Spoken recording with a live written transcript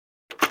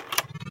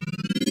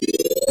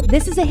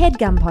This is a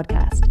HeadGum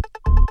podcast.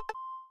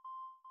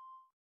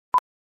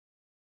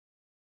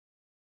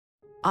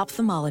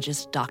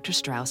 Ophthalmologist Dr.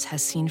 Strauss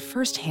has seen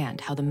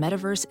firsthand how the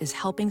metaverse is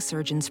helping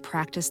surgeons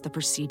practice the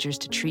procedures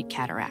to treat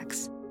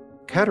cataracts.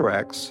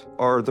 Cataracts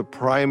are the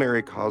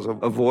primary cause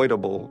of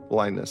avoidable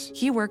blindness.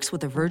 He works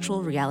with a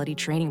virtual reality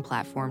training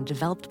platform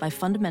developed by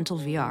Fundamental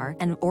VR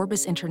and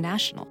Orbis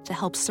International to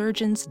help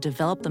surgeons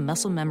develop the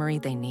muscle memory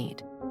they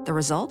need. The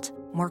result?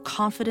 More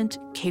confident,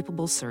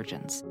 capable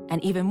surgeons.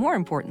 And even more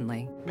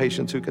importantly,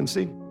 Patients who can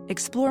see.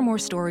 explore more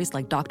stories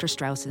like Dr.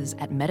 Strauss's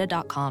at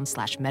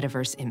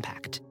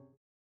meta.com/metaverseimpact.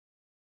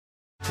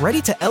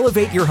 Ready to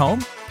elevate your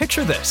home?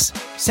 Picture this: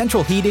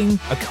 central heating,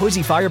 a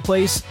cozy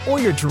fireplace, or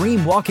your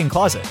dream walk-in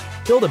closet.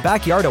 Build a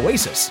backyard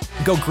oasis,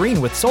 go green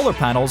with solar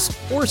panels,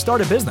 or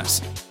start a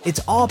business.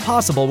 It's all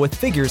possible with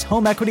Figure's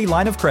home equity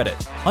line of credit.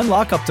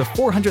 Unlock up to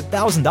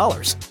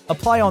 $400,000.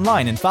 Apply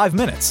online in 5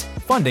 minutes.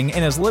 Funding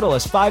in as little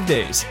as 5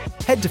 days.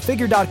 Head to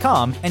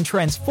figure.com and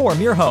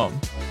transform your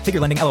home. Figure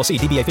Lending LLC,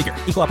 DBA Figure,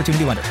 Equal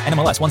Opportunity Lender,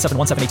 NMLS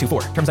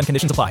 1717824. Terms and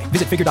conditions apply.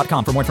 Visit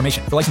figure.com for more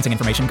information. For licensing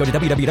information, go to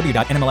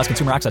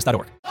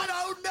www.nmlsconsumeraccess.org. I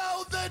don't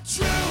know the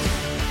truth.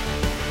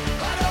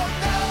 I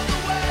don't know the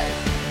way.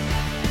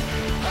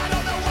 I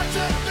don't know what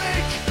to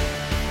think.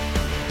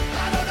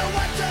 I don't know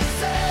what to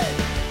say.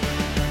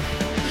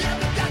 Yeah,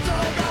 but that's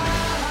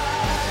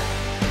alright.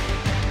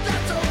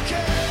 That's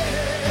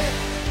okay.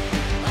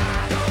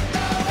 I don't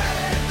know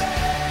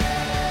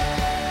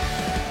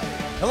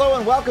anything. Hello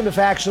and welcome to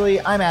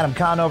Factually. I'm Adam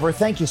Conover.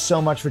 Thank you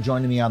so much for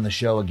joining me on the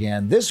show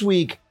again. This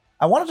week,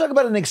 I want to talk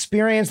about an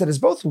experience that is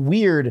both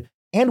weird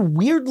and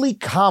weirdly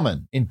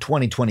common in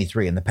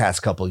 2023 in the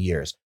past couple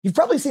years. You've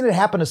probably seen it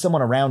happen to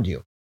someone around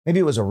you. Maybe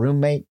it was a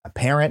roommate, a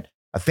parent,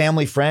 a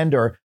family friend,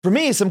 or for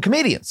me, some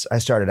comedians I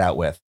started out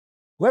with.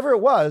 Whoever it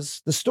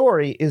was, the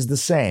story is the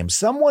same.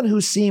 Someone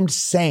who seemed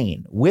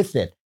sane with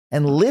it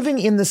and living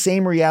in the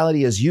same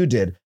reality as you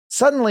did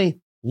suddenly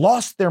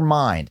lost their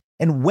mind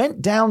and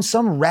went down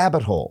some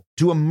rabbit hole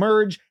to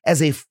emerge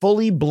as a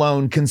fully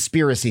blown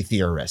conspiracy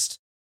theorist.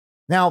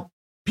 Now,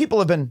 people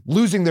have been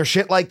losing their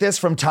shit like this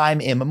from time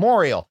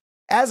immemorial.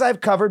 As I've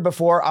covered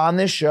before on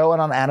this show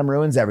and on Adam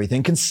Ruins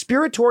Everything,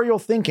 conspiratorial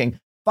thinking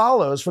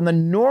follows from the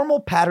normal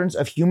patterns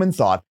of human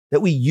thought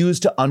that we use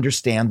to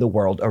understand the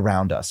world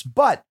around us.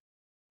 But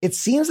it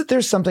seems that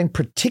there's something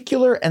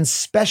particular and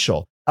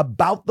special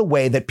about the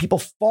way that people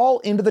fall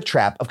into the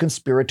trap of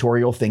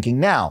conspiratorial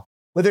thinking now.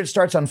 Whether it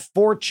starts on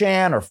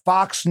 4chan or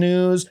Fox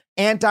News,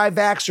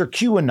 anti-vax or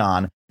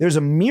QAnon, there's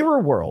a mirror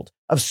world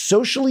of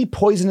socially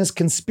poisonous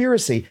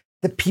conspiracy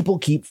that people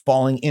keep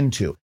falling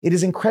into. It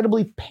is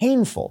incredibly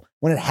painful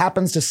when it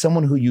happens to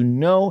someone who you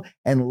know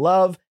and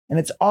love, and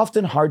it's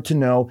often hard to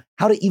know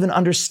how to even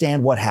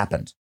understand what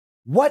happened.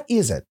 What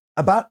is it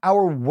about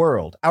our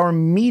world, our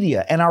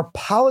media, and our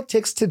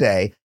politics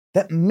today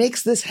that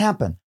makes this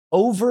happen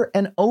over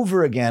and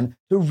over again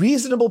to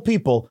reasonable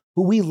people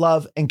who we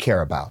love and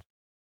care about?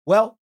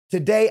 Well,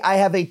 today I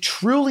have a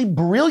truly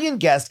brilliant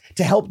guest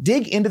to help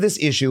dig into this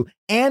issue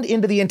and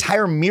into the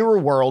entire mirror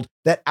world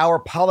that our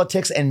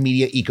politics and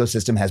media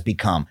ecosystem has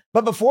become.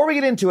 But before we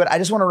get into it, I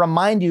just want to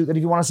remind you that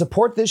if you want to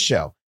support this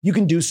show, you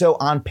can do so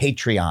on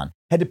Patreon.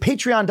 Head to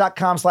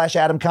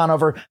patreon.com/Adam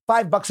Conover.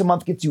 $5 a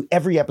month gets you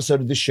every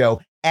episode of the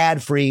show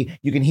ad-free.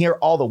 You can hear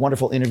all the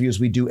wonderful interviews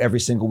we do every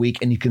single week,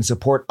 and you can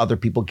support other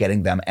people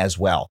getting them as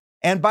well.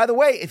 And by the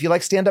way, if you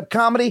like stand-up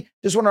comedy,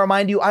 just want to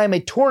remind you, I am a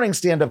touring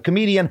stand-up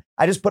comedian.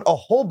 I just put a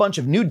whole bunch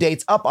of new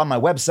dates up on my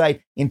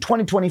website. In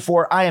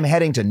 2024, I am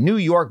heading to New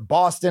York,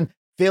 Boston,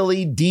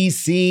 Philly,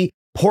 DC,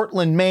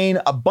 Portland, Maine,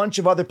 a bunch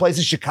of other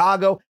places,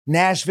 Chicago,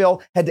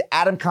 Nashville. Head to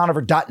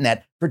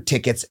adamconover.net for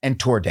tickets and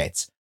tour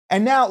dates.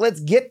 And now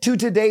let's get to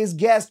today's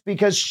guest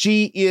because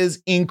she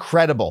is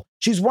incredible.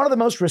 She's one of the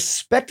most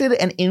respected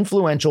and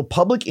influential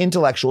public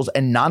intellectuals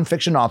and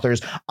nonfiction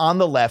authors on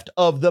the left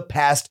of the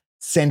past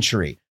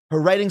century.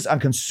 Her writings on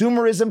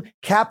consumerism,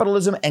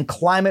 capitalism, and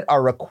climate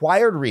are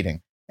required reading,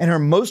 and her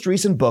most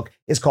recent book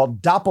is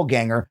called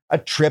Doppelganger, A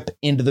Trip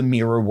into the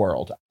Mirror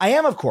World. I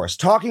am, of course,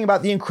 talking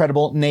about the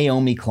incredible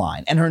Naomi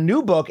Klein, and her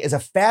new book is a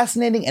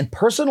fascinating and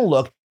personal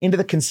look into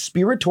the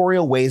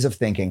conspiratorial ways of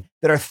thinking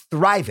that are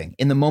thriving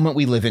in the moment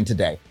we live in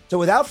today. So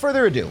without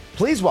further ado,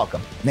 please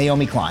welcome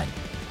Naomi Klein.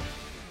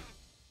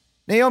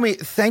 Naomi,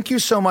 thank you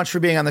so much for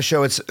being on the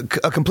show. It's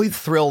a complete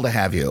thrill to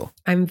have you.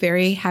 I'm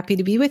very happy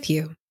to be with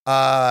you.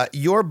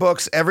 Your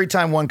books, every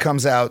time one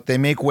comes out, they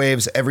make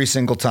waves every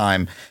single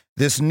time.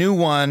 This new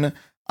one,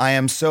 I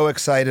am so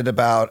excited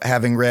about,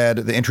 having read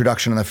the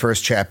introduction in the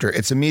first chapter.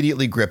 It's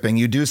immediately gripping.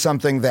 You do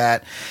something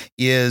that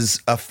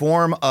is a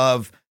form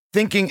of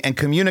thinking and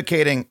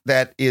communicating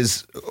that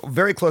is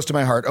very close to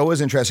my heart,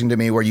 always interesting to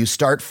me, where you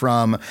start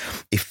from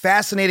a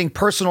fascinating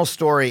personal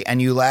story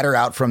and you ladder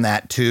out from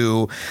that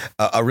to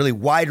a really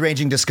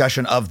wide-ranging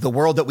discussion of the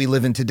world that we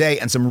live in today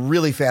and some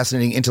really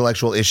fascinating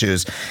intellectual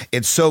issues.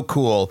 It's so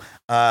cool.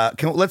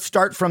 Let's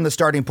start from the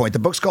starting point. The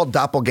book's called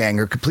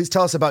Doppelganger. Please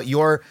tell us about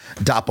your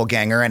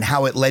doppelganger and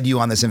how it led you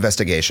on this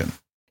investigation.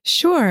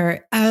 Sure.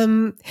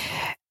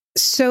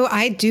 So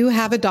I do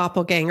have a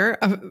doppelganger,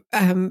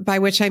 by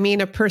which I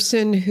mean a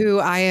person who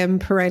I am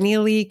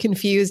perennially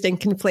confused and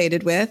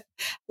conflated with.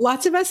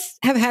 Lots of us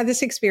have had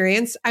this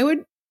experience. I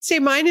would say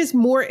mine is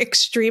more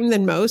extreme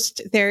than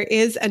most. There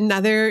is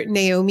another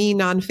Naomi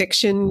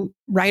nonfiction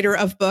writer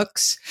of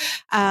books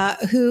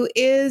who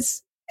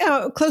is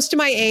close to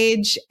my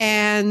age.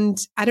 And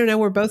I don't know,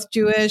 we're both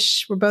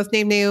Jewish. We're both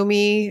named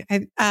Naomi.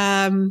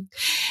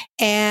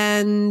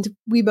 And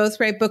we both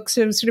write books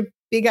of sort of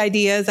big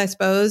ideas, I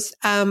suppose.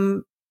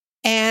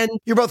 And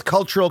you're both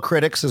cultural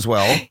critics as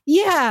well.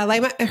 Yeah,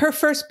 like her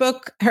first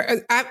book,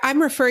 I'm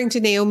referring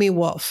to Naomi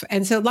Wolf.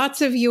 And so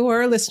lots of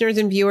your listeners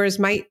and viewers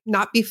might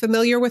not be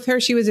familiar with her.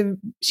 She was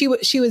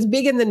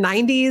big in the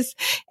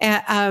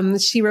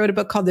 90s. She wrote a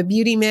book called The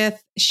Beauty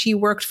Myth. She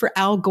worked for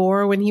Al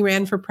Gore when he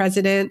ran for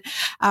president.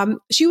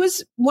 She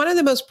was one of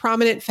the most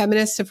prominent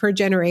feminists of her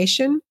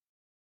generation.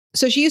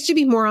 So she used to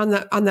be more on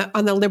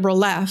the liberal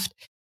left.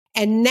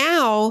 And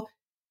now,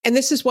 and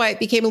this is why it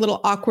became a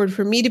little awkward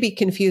for me to be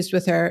confused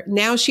with her.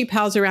 Now she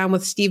pals around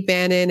with Steve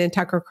Bannon and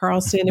Tucker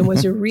Carlson and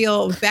was a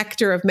real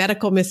vector of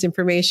medical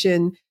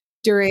misinformation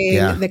during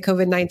the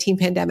COVID-19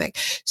 pandemic.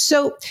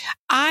 So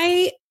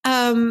I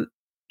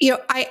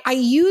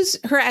use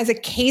her as a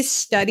case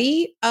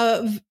study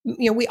of,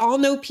 we all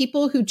know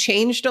people who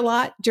changed a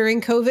lot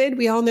during COVID.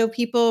 We all know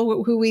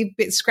people who we've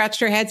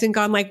scratched our heads and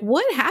gone like,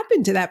 what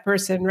happened to that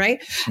person,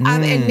 right?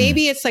 And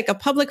maybe it's like a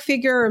public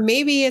figure, or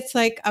maybe it's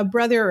like a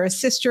brother or a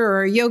sister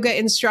or a yoga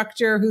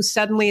instructor who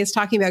suddenly is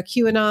talking about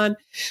QAnon.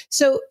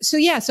 So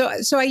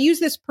I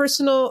use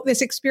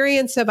this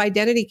experience of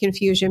identity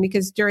confusion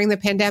because during the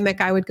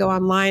pandemic, I would go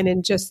online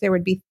and there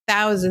would be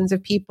thousands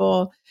of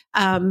people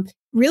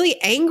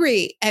really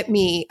angry at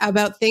me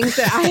about things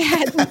that I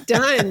hadn't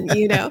done,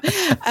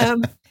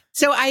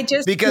 So I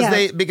just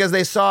because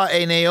they saw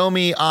a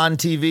Naomi on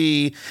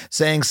TV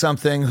saying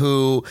something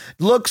who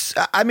looks.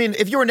 I mean,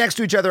 if you were next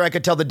to each other, I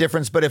could tell the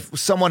difference. But if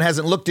someone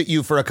hasn't looked at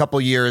you for a couple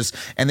years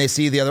and they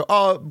see the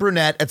other,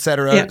 brunette,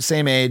 etc.,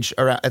 same age,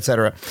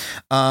 etc.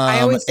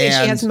 I always say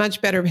she has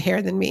much better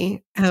hair than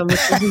me, which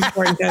is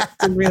important.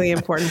 That's really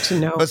important to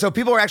know. But so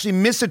people are actually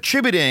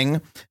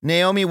misattributing.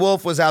 Naomi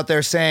Wolf was out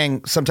there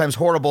saying sometimes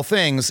horrible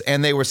things,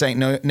 and they were saying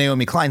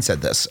Naomi Klein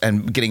said this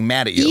and getting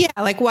mad at you. Yeah,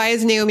 like why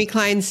is Naomi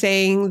Klein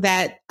saying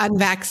that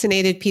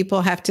unvaccinated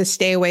people have to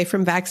stay away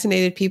from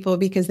vaccinated people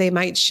because they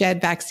might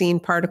shed vaccine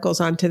particles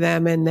onto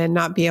them and then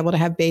not be able to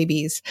have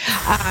babies,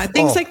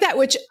 things like that,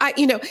 which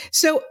in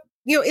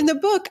the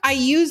book, I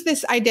use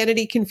this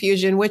identity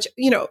confusion, which,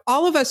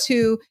 all of us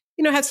who,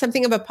 have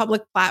something of a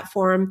public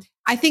platform,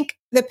 I think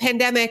the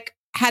pandemic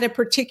had a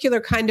particular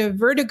kind of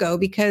vertigo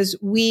because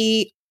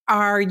we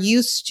are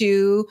used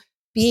to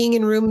being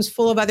in rooms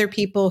full of other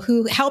people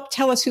who help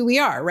tell us who we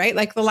are, right?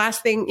 Like the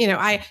last thing,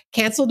 I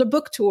canceled a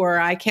book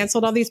tour. I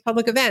canceled all these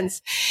public events.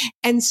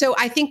 And so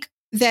I think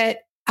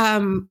that,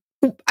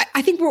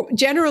 I think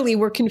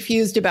we're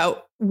confused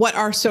about what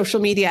our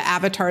social media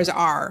avatars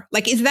are.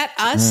 Like, is that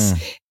us?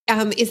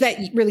 Is that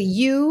really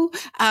you?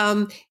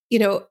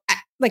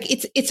 Like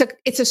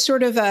it's a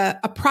sort of a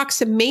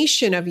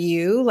approximation of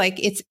you. Like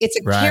it's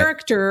a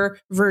character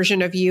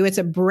version of you. It's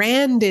a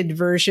branded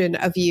version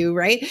of you.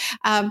 Right.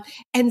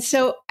 And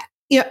so,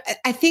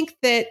 I think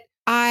that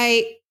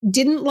I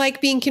didn't like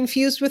being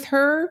confused with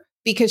her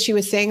because she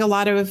was saying a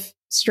lot of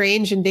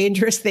strange and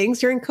dangerous things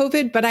during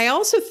COVID. But I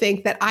also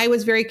think that I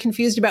was very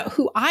confused about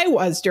who I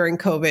was during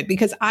COVID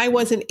because I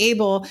wasn't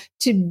able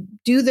to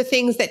do the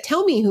things that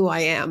tell me who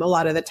I am a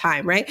lot of the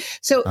time. Right.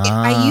 So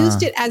I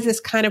used it as this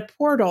kind of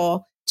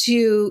portal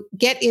to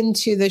get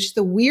into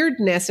the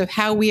weirdness of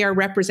how we are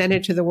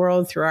represented to the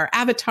world through our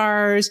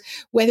avatars,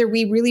 whether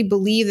we really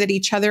believe that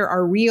each other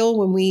are real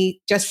when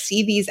we just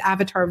see these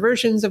avatar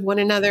versions of one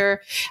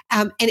another.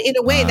 And in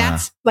a way,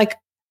 that's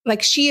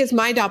like she is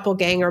my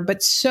doppelganger,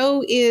 but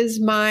so is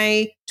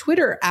my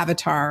Twitter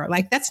avatar.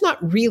 Like that's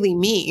not really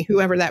me,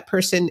 whoever that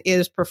person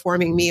is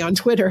performing me on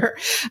Twitter.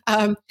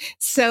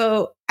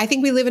 So I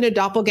think we live in a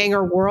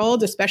doppelganger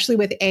world, especially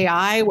with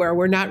AI, where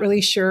we're not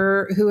really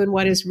sure who and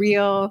what is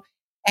real.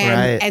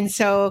 And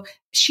so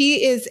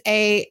she is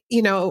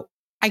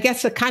I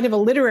guess a kind of a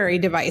literary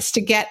device to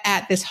get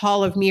at this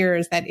hall of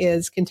mirrors that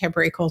is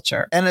contemporary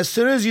culture. And as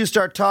soon as you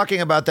start talking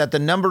about that, the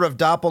number of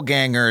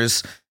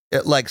doppelgangers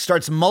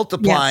starts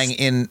multiplying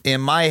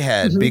in my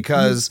head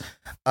because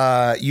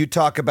you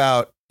talk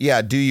about,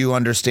 do you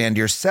understand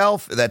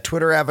yourself? That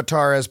Twitter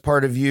avatar as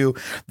part of you.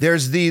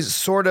 There's these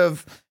sort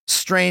of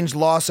strange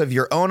loss of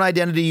your own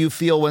identity you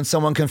feel when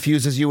someone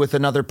confuses you with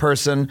another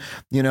person.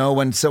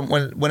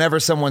 Whenever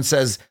someone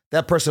says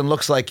that person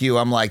looks like you,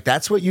 I'm like,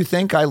 that's what you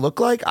think I look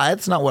like?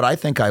 That's not what I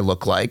think I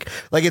look like.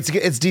 Like it's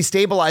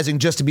destabilizing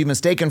just to be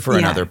mistaken for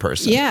another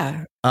person.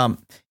 Yeah.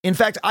 In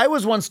fact, I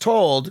was once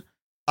told,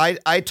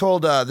 I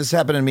told, this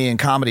happened to me in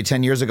comedy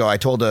 10 years ago. I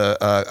told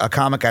a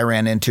comic I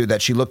ran into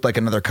that she looked like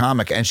another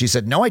comic, and she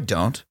said, no, I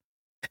don't.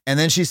 And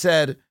then she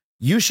said,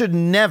 you should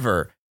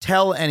never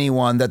tell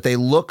anyone that they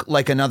look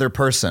like another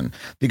person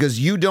because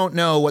you don't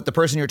know what the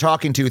person you're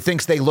talking to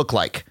thinks they look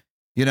like.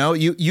 You know,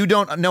 you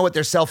don't know what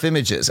their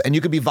self-image is, and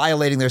you could be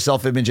violating their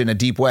self-image in a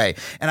deep way.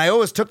 And I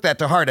always took that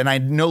to heart, and I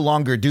no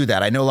longer do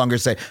that. I no longer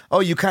say,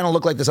 oh, you kind of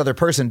look like this other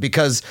person,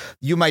 because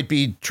you might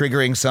be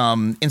triggering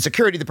some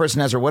insecurity the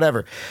person has or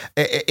whatever.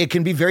 It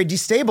can be very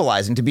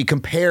destabilizing to be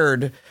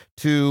compared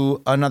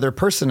to another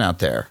person out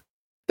there.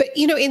 But,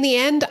 in the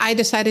end, I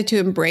decided to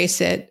embrace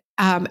it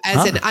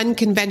as an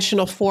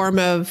unconventional form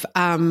of,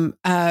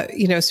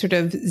 sort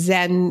of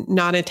Zen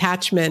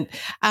non-attachment.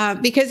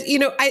 Because,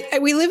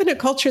 we live in a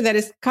culture that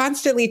is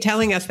constantly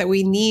telling us that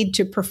we need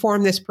to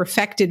perform this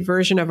perfected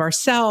version of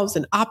ourselves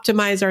and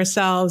optimize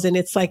ourselves. And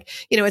it's like,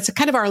 it's a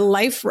kind of our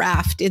life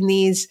raft in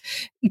these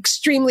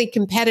extremely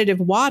competitive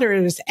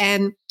waters.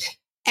 And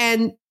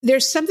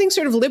there's something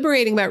sort of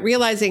liberating about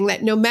realizing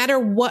that no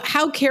matter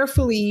how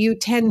carefully you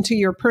tend to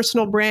your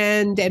personal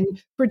brand and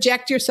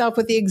project yourself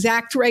with the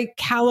exact right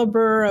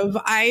caliber of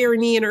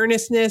irony and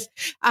earnestness,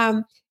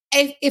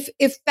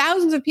 if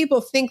thousands of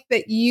people think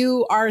that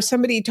you are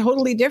somebody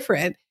totally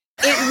different,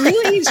 it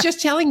really is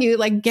just telling you,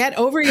 like, get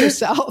over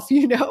yourself,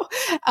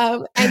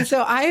 And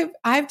so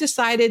I've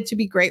decided to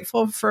be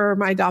grateful for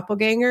my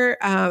doppelganger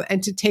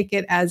and to take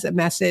it as a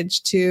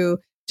message to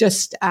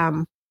just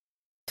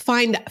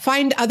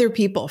find other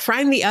people,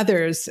 find the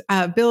others,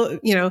 build,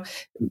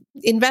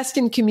 invest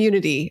in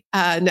community,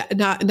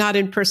 not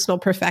in personal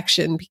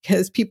perfection,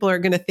 because people are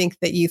going to think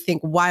that you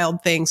think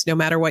wild things no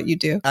matter what you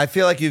do. I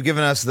feel like you've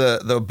given us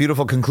the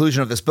beautiful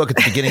conclusion of this book at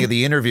the beginning of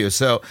the interview.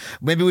 So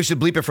maybe we should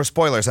bleep it for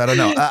spoilers. I don't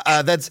know.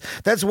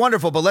 That's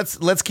wonderful, but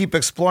let's keep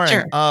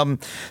exploring. Sure.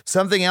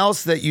 Something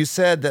else that you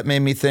said that made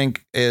me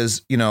think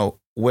is,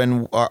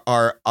 when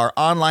our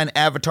online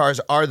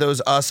avatars are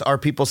those us, are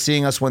people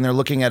seeing us when they're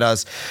looking at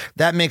us?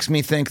 That makes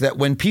me think that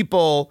when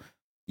people,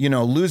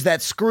 lose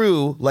that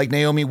screw like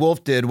Naomi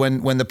Wolf did,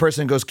 when the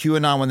person goes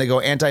QAnon, when they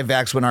go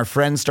anti-vax, when our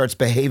friend starts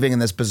behaving in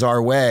this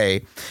bizarre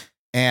way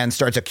and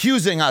starts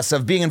accusing us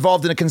of being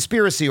involved in a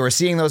conspiracy or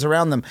seeing those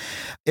around them,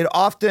 it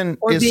often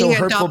or is being so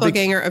hurtful. Or being a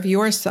doppelganger of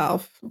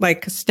yourself,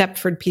 like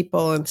Stepford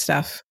people and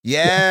stuff.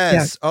 Yes.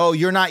 Yeah. Oh,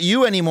 you're not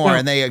you anymore. Yeah.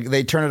 And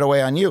they turn it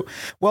away on you.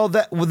 Well,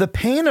 the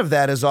pain of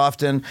that is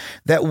often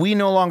that we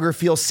no longer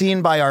feel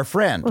seen by our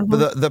friend.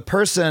 Mm-hmm. The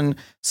person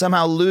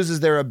somehow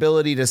loses their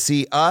ability to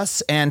see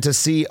us and to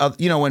see,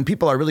 when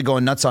people are really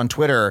going nuts on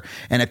Twitter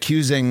and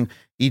accusing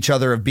each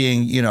other of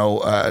being,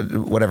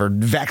 whatever,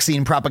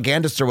 vaccine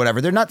propagandists or whatever.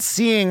 They're not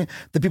seeing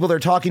the people they're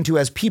talking to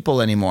as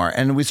people anymore.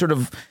 And we sort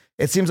of,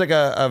 it seems like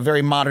a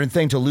very modern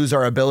thing to lose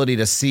our ability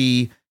to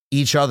see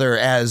each other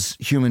as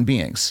human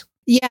beings.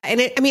 Yeah. And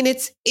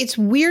it's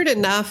weird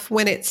enough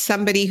when it's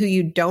somebody who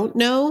you don't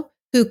know,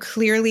 who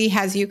clearly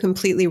has you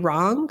completely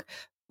wrong.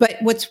 But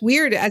what's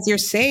weird, as you're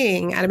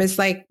saying, Adam, is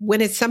like when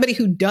it's somebody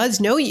who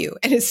does know you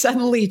and is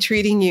suddenly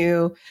treating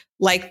you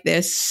like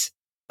this,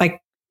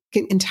 like,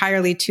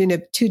 entirely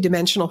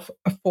two-dimensional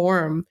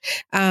form.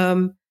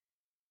 I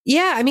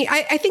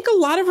think a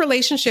lot of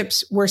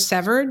relationships were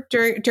severed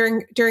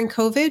during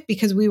COVID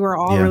because we were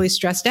all really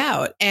stressed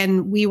out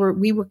and we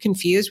were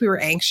confused, we were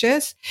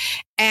anxious,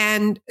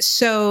 and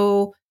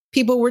so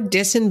people were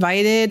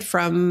disinvited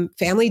from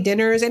family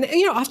dinners, and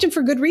often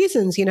for good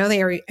reasons. They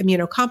are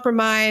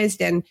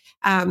immunocompromised, and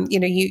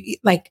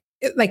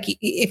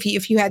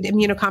if you had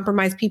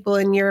immunocompromised people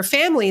in your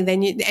family,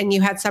 then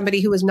you had somebody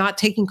who was not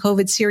taking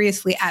COVID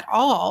seriously at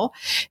all,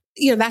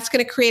 that's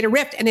going to create a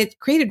rift, and it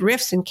created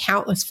rifts in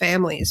countless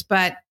families.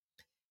 But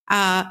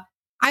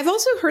I've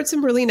also heard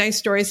some really nice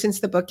stories since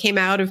the book came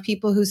out of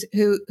people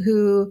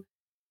who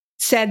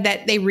said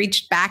that they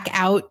reached back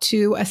out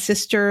to a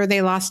sister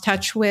they lost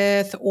touch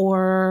with,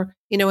 or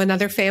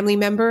another family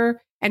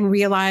member, and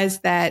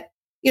realized that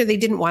they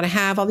didn't want to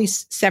have all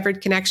these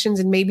severed connections,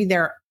 and maybe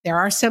there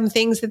are some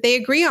things that they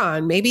agree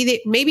on.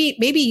 Maybe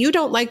you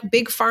don't like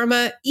big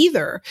pharma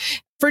either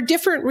for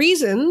different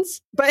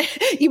reasons, but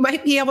you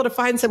might be able to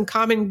find some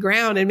common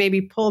ground and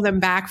maybe pull them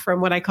back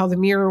from what I call the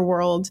mirror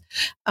world.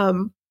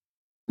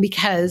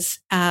 Because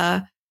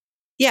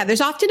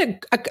there's often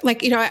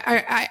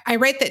I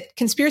write that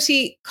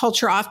conspiracy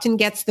culture often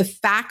gets the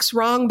facts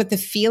wrong, but the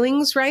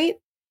feelings right.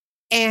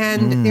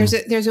 And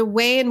there's a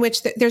way in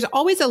which there's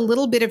always a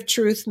little bit of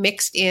truth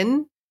mixed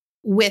in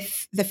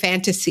with the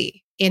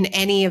fantasy in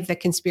any of the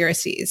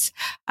conspiracies.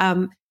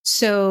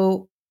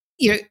 So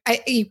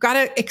you've got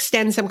to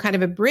extend some kind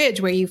of a bridge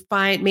where you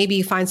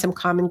find some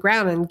common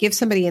ground and give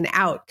somebody an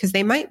out, because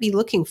they might be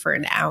looking for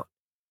an out.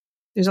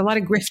 There's a lot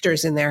of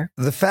grifters in there.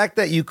 The fact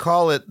that you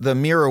call it the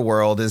mirror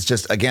world is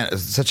just, again,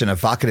 such an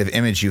evocative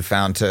image you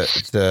found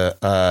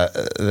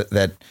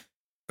that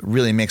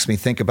really makes me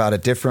think about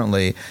it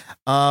differently.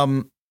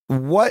 So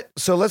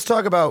let's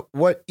talk about,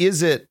 what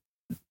is it,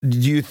 do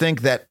you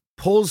think, that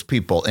pulls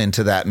people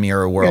into that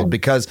mirror world? Yeah.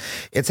 Because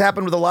it's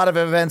happened with a lot of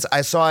events.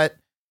 I saw it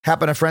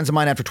happen to friends of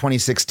mine after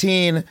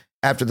 2016,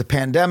 after the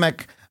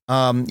pandemic.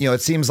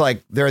 It seems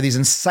like there are these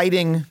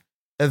inciting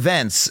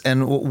events.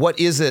 And what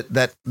is it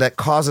that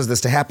causes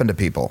this to happen to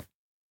people?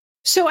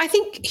 So I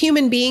think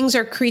human beings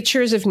are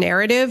creatures of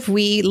narrative.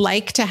 We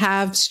like to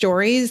have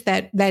stories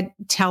that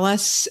tell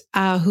us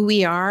who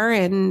we are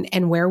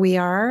and where we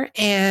are.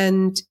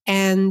 And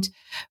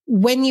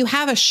when you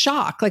have a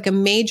shock, like a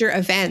major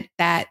event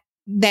that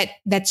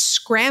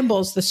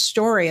scrambles the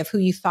story of who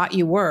you thought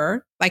you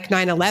were, like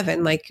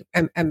 9/11, like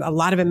a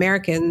lot of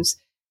Americans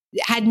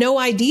had no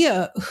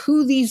idea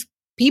who these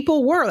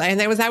people were. And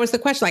that was the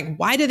question, like,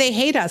 why do they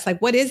hate us?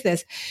 Like, what is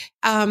this?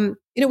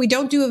 We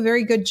don't do a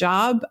very good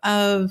job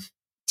of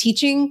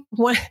teaching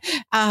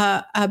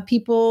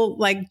people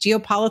like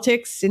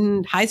geopolitics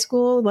in high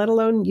school, let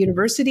alone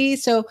university.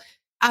 So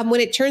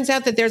when it turns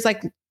out that there's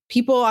like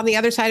people on the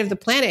other side of the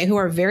planet who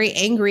are very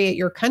angry at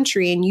your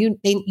country and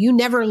you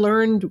never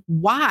learned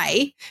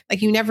why,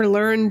 like you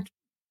didn't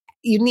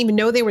even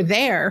know they were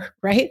there.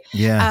 Right.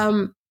 Yeah.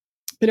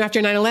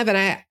 After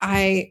 9/11,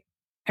 I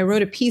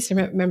wrote a piece. I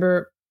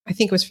remember, I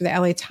think it was for the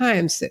LA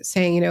Times,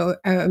 saying,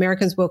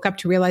 Americans woke up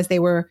to realize they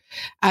were,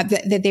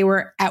 that they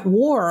were at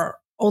war,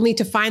 only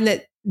to find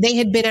that they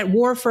had been at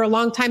war for a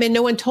long time and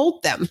no one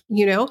told them,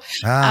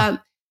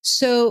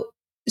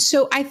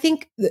 So I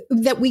think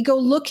that we go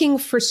looking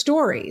for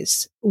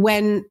stories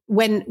when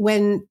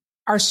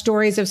our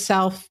stories of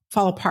self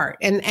fall apart.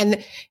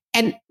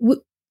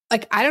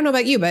 Like, I don't know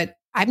about you, but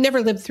I've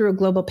never lived through a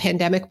global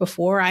pandemic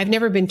before. I've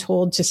never been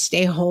told to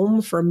stay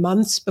home for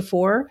months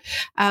before.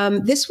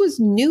 This was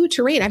new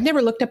terrain. I've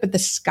never looked up at the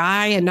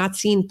sky and not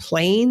seen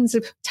planes,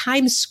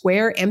 Times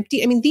Square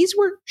empty. I mean, these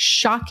were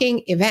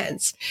shocking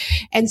events.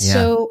 And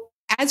so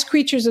as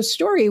creatures of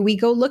story, we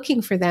go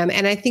looking for them.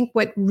 And I think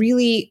what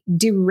really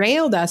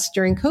derailed us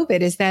during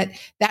COVID is that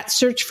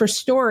search for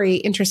story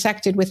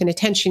intersected with an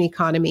attention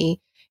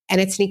economy. And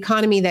it's an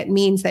economy that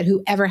means that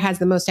whoever has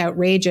the most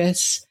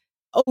outrageous,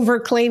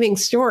 overclaiming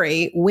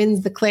story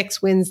wins the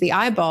clicks, wins the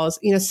eyeballs.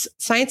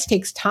 Science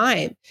takes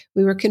time.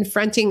 We were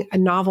confronting a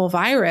novel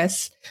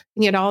virus,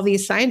 and you had all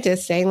these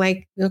scientists saying,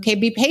 like, okay,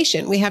 be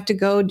patient. We have to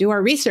go do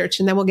our research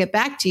and then we'll get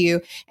back to you.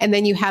 And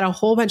then you had a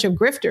whole bunch of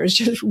grifters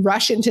just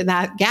rush into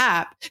that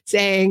gap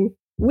saying,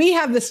 we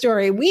have the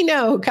story. We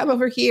know, come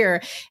over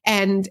here.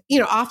 And,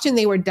 often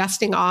they were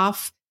dusting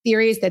off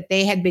theories that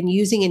they had been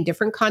using in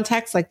different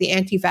contexts, like the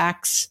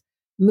anti-vax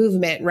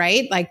movement,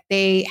 right? Like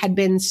they had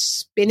been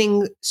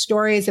spinning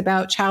stories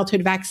about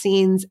childhood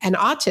vaccines and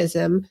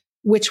autism,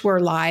 which were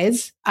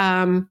lies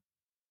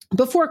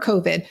before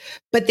COVID,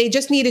 but they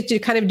just needed to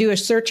kind of do a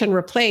search and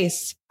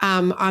replace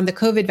on the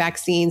COVID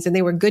vaccines, and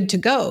they were good to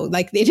go.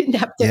 Like they didn't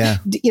have to,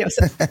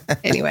 So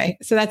anyway,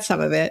 so that's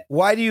some of it.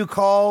 Why do you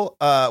call?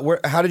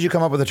 How did you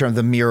come up with the term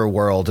the mirror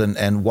world,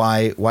 and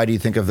why do you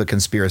think of the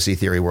conspiracy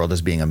theory world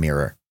as being a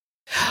mirror?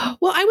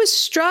 Well, I was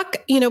struck,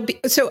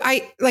 so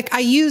I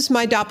use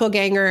my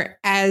doppelganger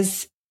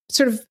as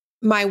sort of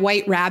my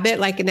white rabbit,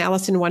 like in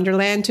Alice in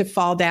Wonderland, to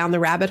fall down the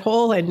rabbit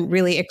hole and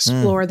really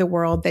explore the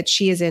world that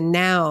she is in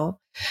now.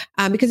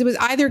 Because it was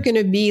either going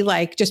to be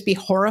like, just be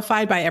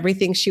horrified by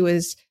everything she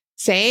was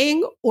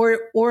saying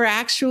or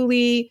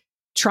actually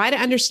try to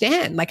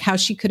understand like how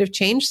she could have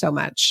changed so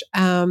much.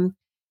 And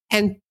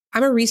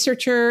I'm a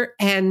researcher,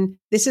 and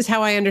this is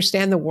how I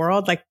understand the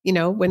world. Like,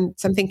 when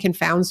something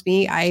confounds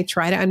me, I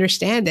try to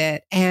understand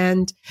it.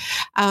 And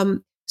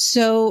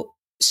so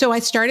I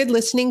started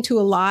listening to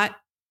a lot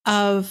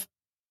of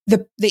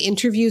the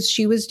interviews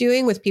she was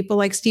doing with people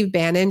like Steve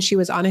Bannon. She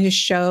was on his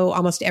show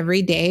almost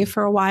every day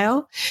for a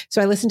while.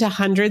 So I listened to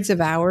hundreds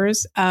of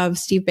hours of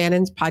Steve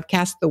Bannon's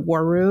podcast, The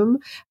War Room.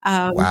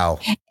 Wow.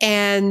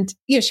 And,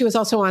 she was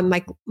also on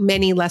like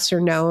many lesser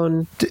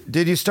known.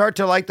 Did you start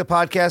to like the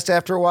podcast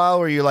after a while?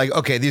 Or you're like,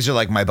 okay, these are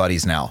like my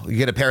buddies now? You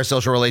get a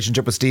parasocial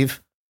relationship with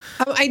Steve?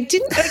 I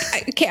didn't.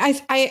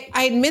 I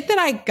admit that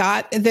I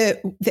got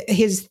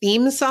his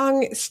theme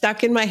song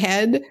stuck in my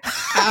head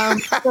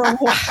for a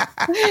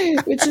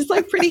while, which is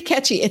like pretty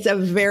catchy. It's a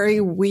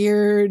very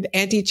weird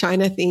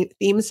anti-China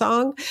theme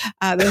song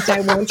that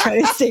I won't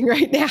try to sing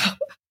right now.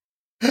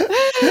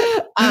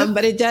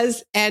 But it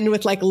does end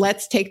with like,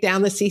 let's take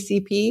down the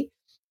CCP.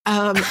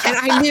 And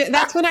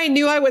that's when I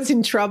knew I was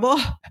in trouble,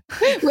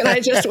 when I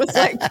just was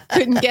like,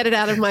 couldn't get it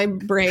out of my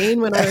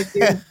brain when I was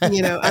doing,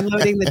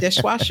 unloading the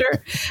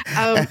dishwasher.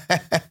 But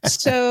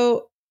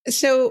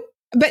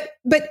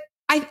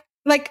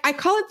I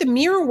call it the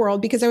mirror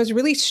world because I was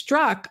really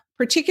struck,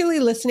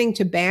 particularly listening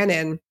to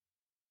Bannon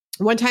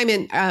one time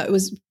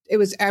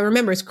I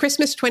remember it's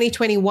Christmas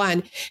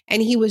 2021,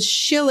 and he was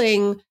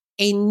shilling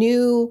a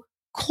new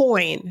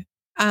coin,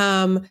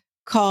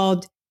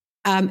 called,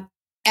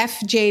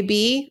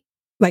 FJB,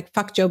 like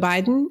fuck Joe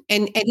Biden.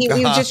 And he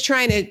was just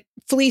trying to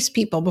fleece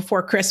people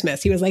before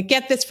Christmas. He was like,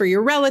 get this for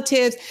your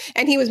relatives.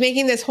 And he was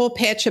making this whole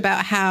pitch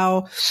about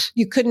how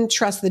you couldn't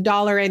trust the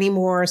dollar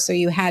anymore. So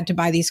you had to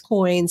buy these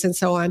coins and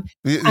so on.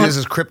 This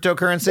is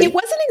cryptocurrency? It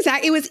wasn't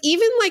exact. It was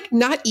even like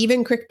not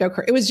even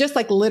cryptocurrency. It was just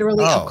like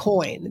literally a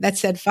coin that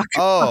said fuck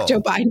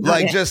Joe Biden.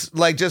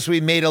 Like just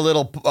we made a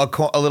little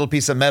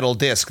piece of metal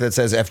disc that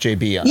says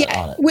FJB on it.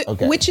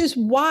 Okay. Which is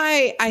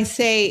why I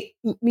say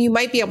you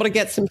might be able to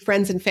get some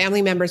friends and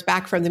family members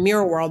back from the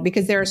mirror world,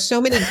 because there are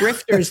so many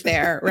grifters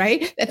there, right?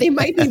 right? That they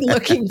might be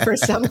looking for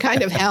some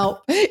kind of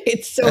help.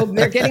 It's so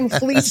they're getting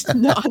fleeced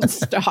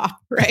nonstop,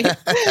 right?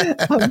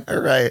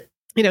 Right.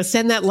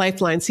 Send that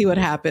lifeline, see what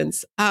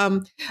happens.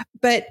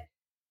 But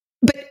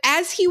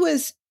as he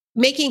was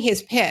making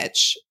his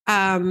pitch,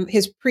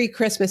 his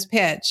pre-Christmas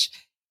pitch,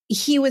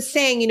 he was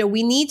saying,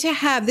 we need to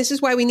have, this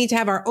is why we need to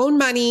have our own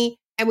money,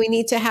 and we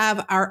need to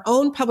have our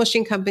own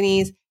publishing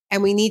companies,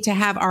 and we need to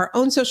have our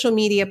own social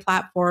media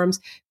platforms,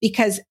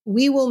 because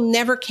we will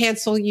never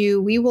cancel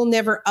you. We will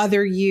never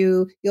other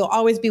you. You'll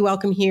always be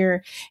welcome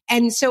here.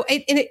 And so,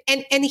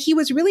 and he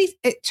was really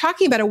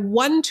talking about a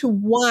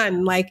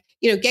one-to-one, like,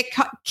 get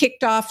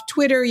kicked off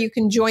Twitter, you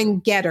can join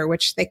Getter,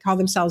 which they call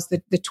themselves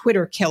the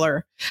Twitter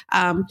killer.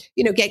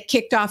 Get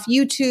kicked off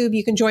YouTube,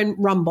 you can join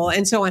Rumble,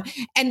 and so on.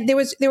 And there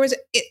was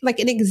like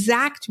an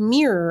exact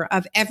mirror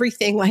of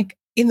everything like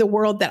in the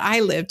world that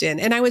I lived in.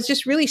 And I was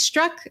just really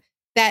struck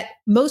that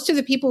most of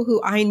the people who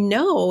I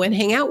know and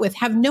hang out with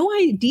have no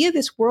idea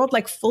this world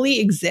like fully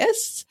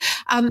exists.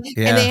 And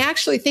they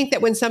actually think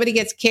that when somebody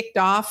gets kicked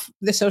off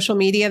the social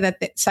media,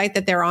 that the site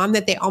that they're on,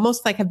 that they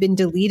almost like have been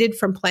deleted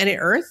from planet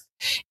Earth.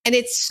 And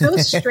it's so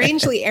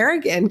strangely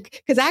arrogant,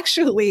 because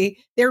actually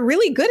they're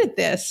really good at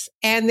this,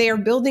 and they are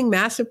building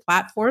massive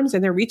platforms,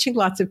 and they're reaching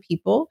lots of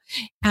people.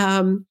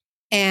 And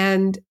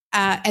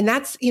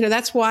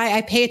that's why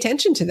I pay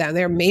attention to them.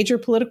 They're a major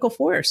political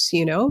force.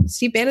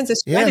 Steve Bannon's a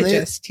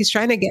strategist. He's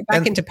trying to get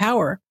back into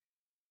power.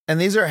 And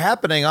these are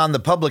happening on the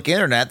public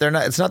internet.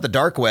 It's not the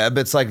dark web.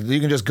 It's like you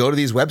can just go to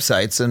these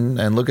websites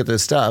and look at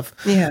this stuff.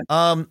 Yeah.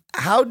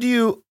 How do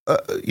you,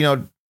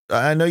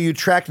 I know you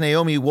tracked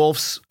Naomi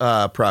Wolf's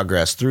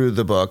progress through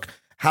the book.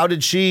 How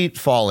did she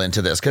fall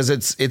into this? Because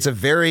it's a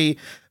very,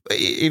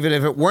 even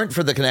if it weren't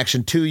for the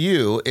connection to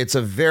you, it's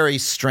a very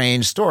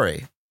strange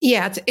story.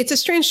 Yeah, it's a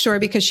strange story,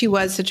 because she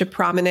was such a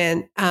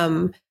prominent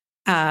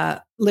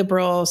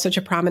liberal, such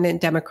a prominent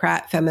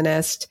Democrat,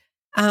 feminist.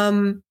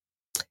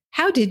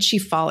 How did she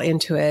fall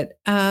into it?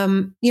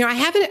 I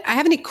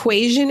have an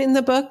equation in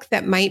the book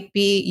that might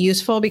be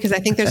useful, because I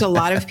think there's a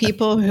lot of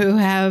people who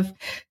have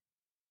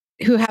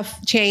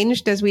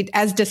changed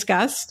as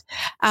discussed,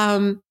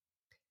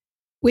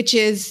 which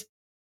is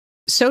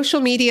social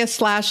media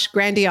 /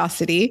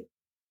 grandiosity.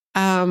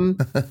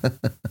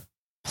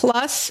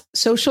 Plus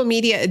social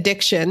media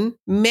addiction.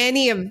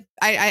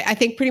 I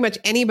think pretty much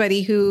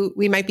anybody who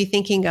we might be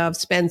thinking of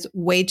spends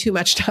way too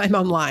much time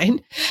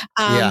online.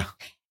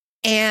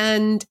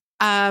 And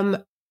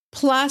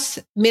plus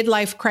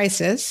midlife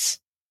crisis.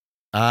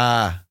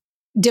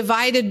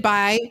 Divided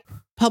by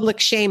public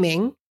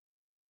shaming.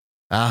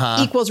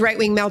 Equals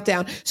right-wing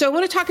meltdown. So I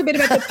want to talk a bit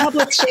about the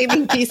public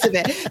shaming piece of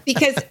it,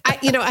 because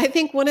I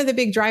think one of the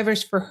big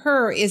drivers for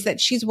her is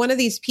that she's one of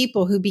these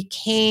people who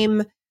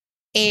became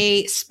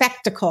a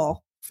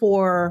spectacle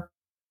for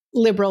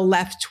liberal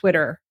left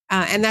Twitter.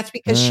 And that's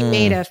because she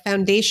made a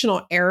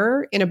foundational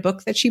error in a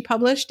book that she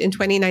published in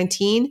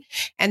 2019.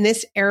 And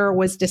this error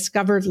was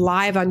discovered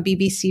live on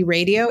BBC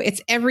Radio. It's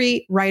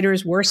every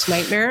writer's worst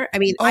nightmare. I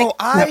mean,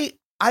 I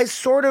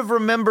sort of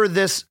remember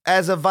this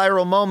as a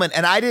viral moment,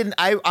 and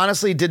I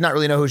honestly did not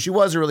really know who she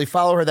was or really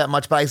follow her that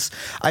much, but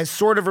I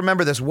sort of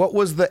remember this. What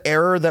was the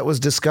error that was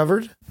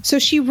discovered? So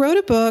she wrote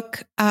a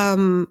book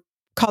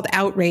called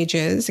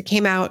Outrages. It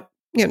came out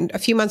a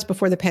few months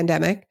before the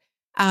pandemic.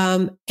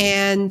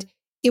 And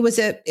it was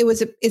a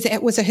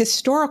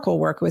historical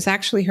work. It was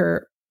actually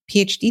her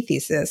PhD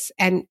thesis.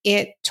 And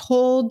it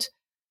told,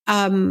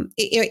 during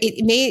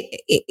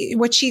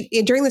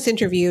this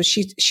interview,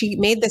 she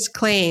made this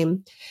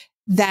claim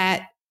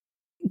that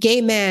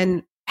gay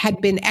men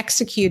had been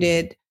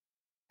executed,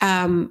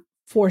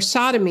 for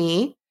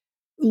sodomy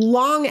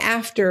long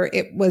after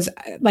it was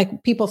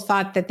like people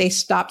thought that they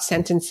stopped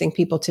sentencing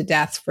people to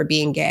death for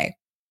being gay.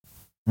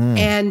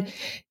 And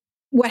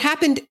what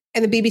happened,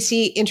 and the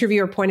BBC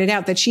interviewer pointed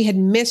out that she had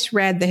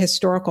misread the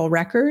historical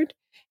record.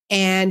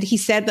 And he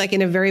said, like,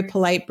 in a very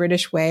polite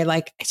British way,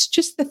 like, it's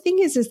just, the thing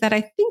is that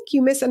I think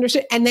you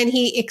misunderstood. And then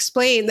he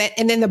explained that,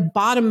 and then the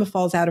bottom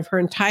falls out of her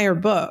entire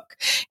book.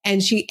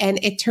 And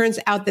it turns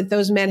out that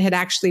those men had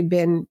actually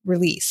been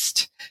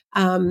released.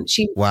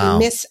 She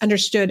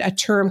misunderstood a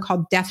term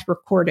called death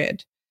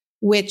recorded,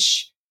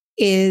 which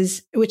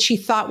she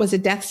thought was a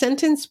death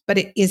sentence, but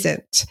it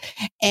isn't.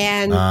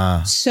 And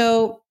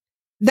so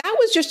that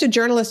was just a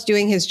journalist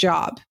doing his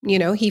job.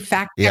 He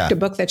fact-checked a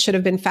book that should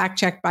have been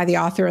fact-checked by the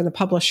author and the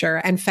publisher,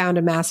 and found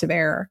a massive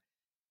error.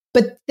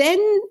 But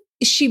then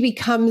she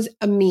becomes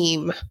a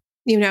meme,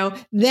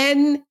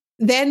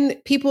 then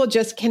people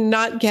just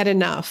cannot get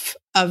enough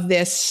of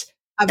this,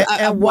 of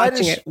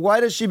watching it. Why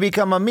does she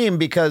become a meme?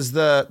 Because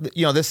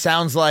this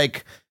sounds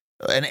like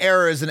an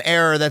error is an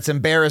error that's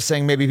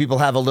embarrassing. Maybe people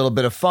have a little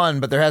bit of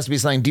fun, but there has to be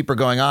something deeper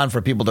going on for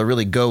people to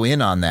really go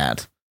in on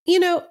that.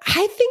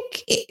 I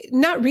think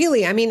not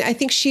really. I mean, I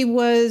think she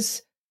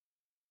was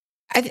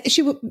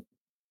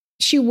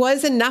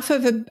enough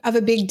of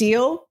a big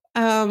deal,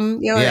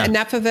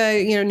 enough of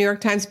a, New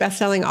York Times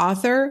bestselling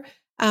author,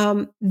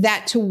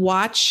 that to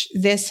watch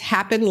this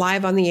happen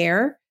live on the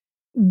air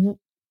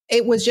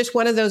it was just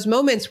one of those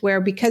moments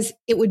where, because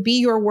it would be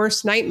your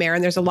worst nightmare,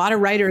 and there's a lot of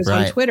writers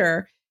on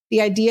Twitter,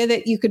 the idea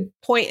that you could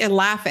point and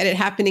laugh at it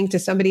happening to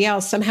somebody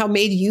else somehow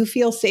made you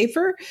feel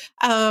safer.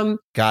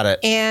 Got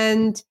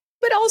it.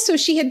 But also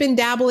she had been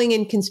dabbling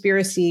in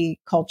conspiracy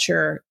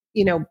culture,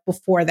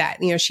 before that.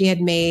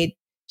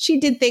 She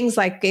did things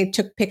like they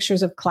took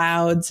pictures of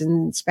clouds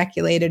and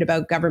speculated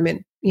about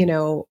government,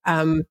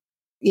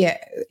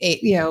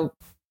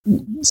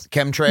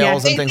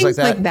 chemtrails and things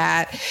like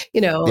that.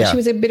 She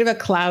was a bit of a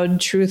cloud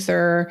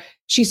truther.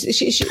 She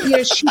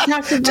talked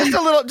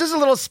about just a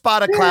little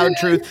spot of cloud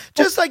truth,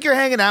 just like you're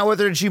hanging out with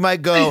her and she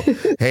might go,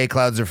 "Hey,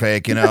 clouds are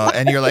fake,"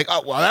 and you're like,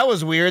 "Oh, well, that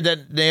was weird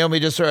that Naomi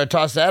just sort of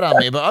tossed that on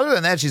me." But other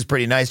than that, she's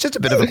pretty nice. Just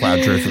a bit of a cloud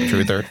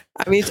truther.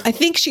 I mean, I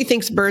think she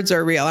thinks birds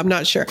are real. I'm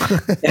not sure.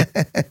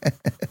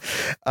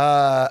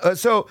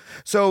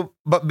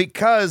 But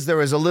because there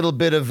was a little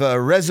bit of a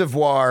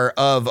reservoir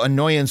of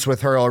annoyance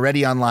with her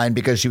already online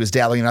because she was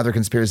dabbling in other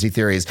conspiracy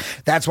theories,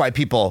 that's why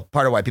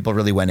part of why people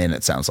really went in,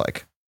 it sounds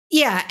like.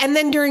 Yeah. And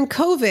then during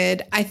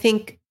COVID, I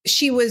think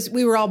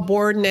we were all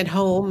bored and at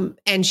home,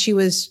 and she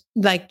was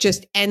like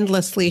just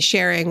endlessly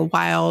sharing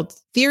wild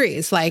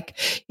theories. Like,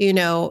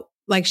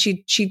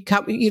 she'd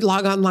come, you'd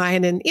log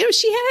online and,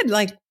 she had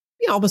like,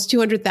 almost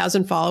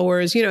 200,000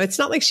 followers. It's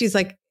not like she's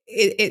like,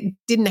 it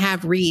didn't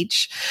have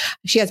reach.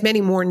 She has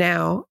many more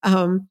now.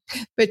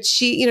 But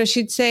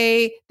she'd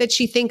say that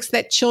she thinks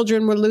that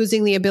children were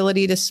losing the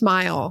ability to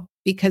smile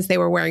because they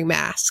were wearing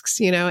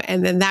masks,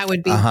 and then that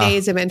would be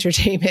days of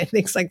entertainment,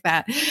 things like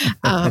that.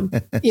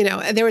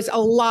 There was a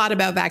lot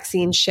about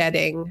vaccine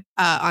shedding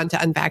onto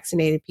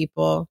unvaccinated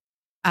people.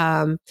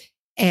 And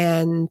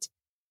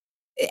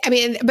I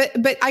mean,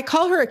 but I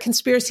call her a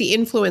conspiracy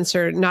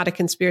influencer, not a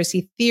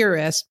conspiracy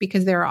theorist,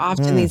 because there are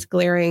often these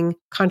glaring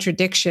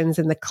contradictions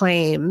in the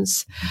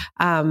claims.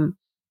 For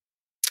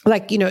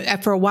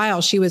a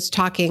while, she was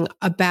talking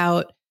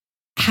about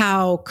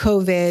how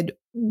COVID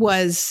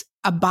was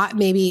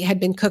maybe had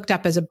been cooked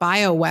up as a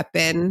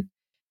bioweapon.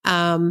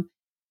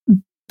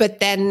 But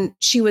then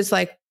she was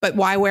like, but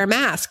why wear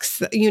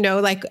masks? And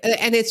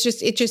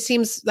it just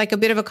seems like a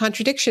bit of a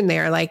contradiction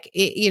there. Like,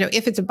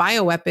 if it's a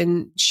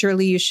bioweapon,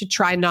 surely you should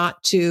try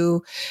not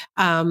to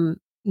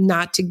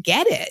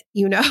get it,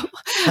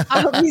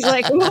 He's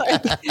like,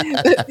 what?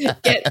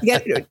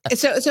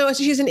 So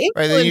she's an influencer.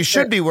 Right, then you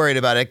should be worried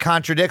about it. It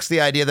contradicts the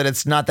idea that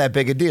it's not that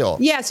big a deal.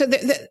 Yeah. So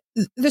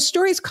the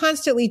story's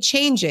constantly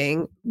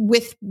changing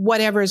with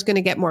whatever is going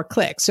to get more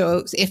clicks.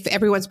 So if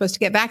everyone's supposed to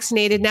get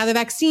vaccinated, now the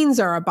vaccines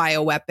are a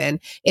bioweapon.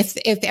 If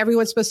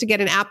everyone's supposed to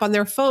get an app on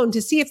their phone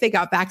to see if they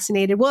got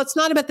vaccinated, well, it's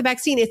not about the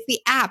vaccine. It's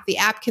the app. The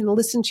app can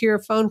listen to your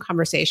phone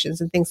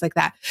conversations and things like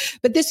that.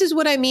 But this is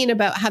what I mean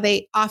about how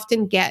they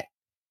often get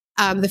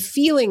the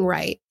feeling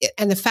right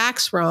and the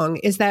facts wrong,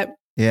 is that,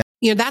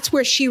 that's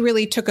where she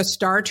really took a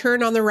star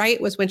turn on the right,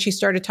 was when she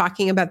started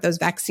talking about those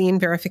vaccine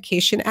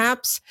verification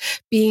apps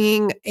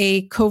being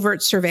a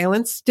covert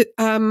surveillance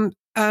plan.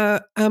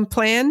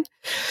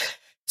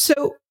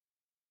 So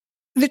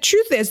the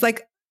truth is,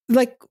 like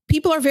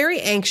people are very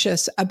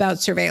anxious about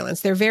surveillance.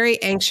 They're very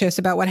anxious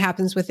about what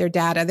happens with their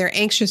data. They're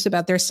anxious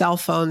about their cell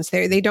phones.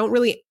 We don't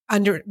really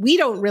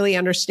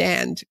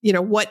understand,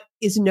 what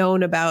is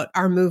known about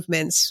our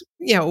movements,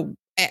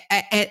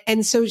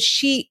 and so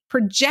she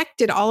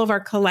projected all of our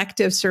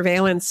collective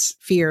surveillance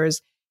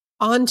fears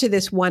onto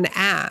this one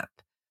app.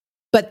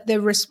 But the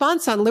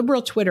response on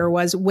liberal Twitter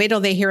was, wait till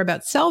they hear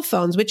about cell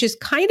phones, which is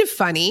kind of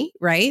funny,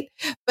 right?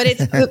 But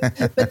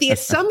but the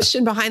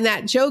assumption behind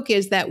that joke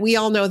is that we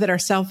all know that our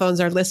cell phones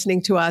are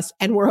listening to us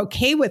and we're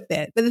okay with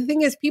it. But the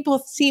thing is, people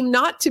seem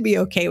not to be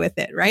okay with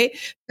it, right?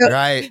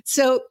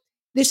 So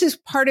this is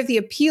part of the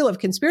appeal of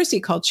conspiracy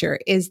culture,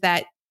 is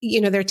that,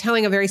 they're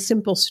telling a very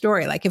simple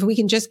story. Like, if we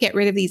can just get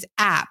rid of these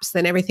apps,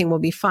 then everything will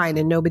be fine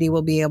and nobody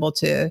will be able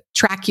to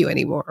track you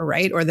anymore,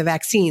 right? Or the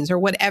vaccines, or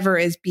whatever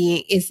is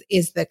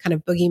the kind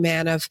of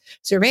boogeyman of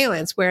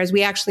surveillance. Whereas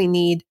we actually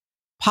need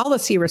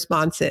policy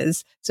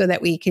responses so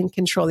that we can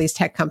control these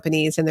tech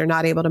companies and they're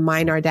not able to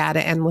mine our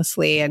data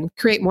endlessly and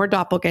create more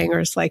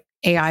doppelgangers like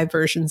AI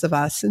versions of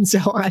us and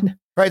so on.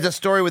 Right. The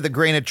story with a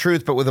grain of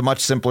truth, but with a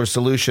much simpler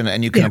solution,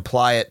 and you can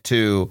apply it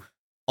to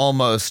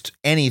almost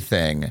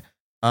anything.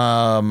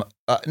 Now,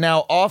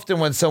 often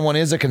when someone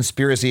is a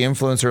conspiracy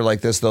influencer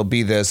like this, there'll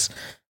be this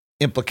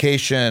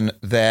implication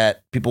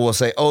that people will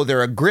say, oh,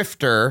 they're a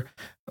grifter.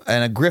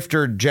 And a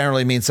grifter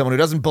generally means someone who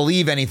doesn't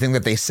believe anything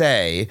that they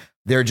say.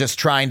 They're just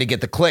trying to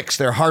get the clicks.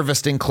 They're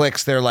harvesting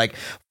clicks. They're like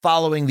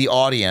following the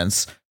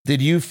audience. Did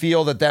you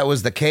feel that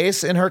was the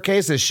case in her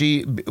case? Was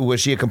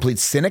she a complete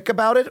cynic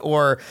about it?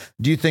 Or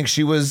do you think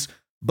she was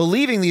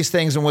believing these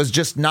things and was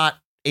just not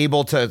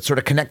able to sort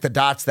of connect the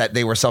dots that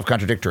they were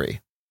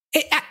self-contradictory?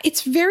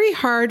 It's very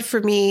hard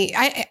for me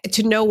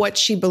to know what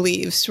she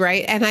believes,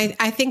 right? And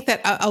I think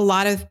that a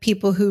lot of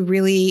people who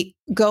really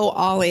go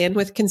all in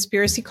with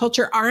conspiracy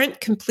culture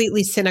aren't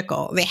completely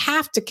cynical. They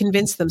have to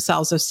convince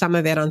themselves of some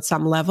of it on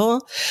some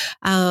level.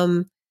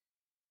 But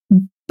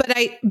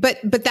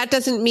but that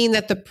doesn't mean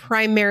that the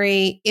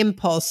primary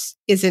impulse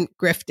isn't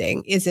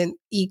grifting, isn't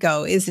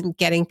ego, isn't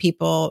getting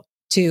people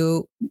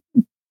to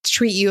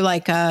treat you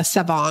like a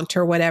savant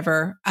or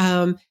whatever.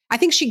 I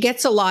think she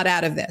gets a lot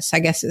out of this, I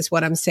guess is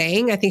what I'm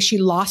saying. I think she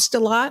lost a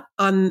lot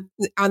in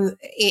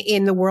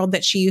the world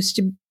that she used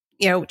to,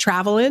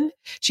 travel in.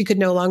 She could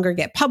no longer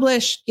get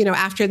published.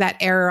 After that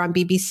error on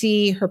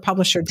BBC, her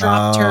publisher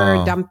dropped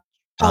her, dumped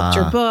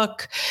her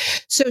book.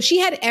 So she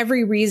had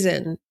every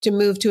reason to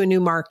move to a new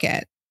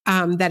market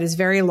that is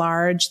very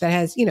large, that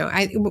has,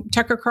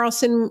 Tucker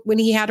Carlson, when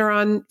he had her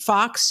on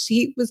Fox,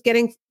 he was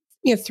getting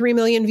 3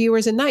 million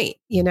viewers a night.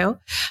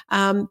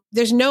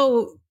 There's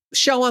no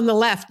show on the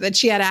left that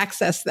she had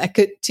access that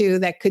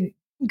could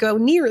go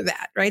near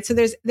that, right? So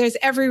there's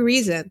every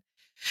reason.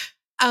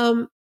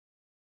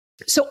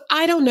 So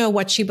I don't know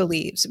what she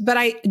believes, but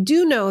I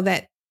do know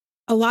that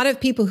a lot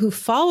of people who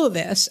follow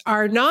this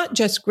are not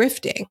just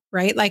grifting,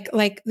 right?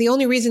 Like the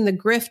only reason the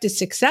grift is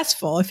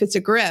successful, if it's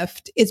a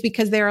grift, is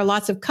because there are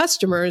lots of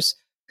customers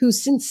who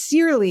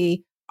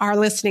sincerely are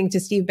listening to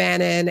Steve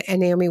Bannon and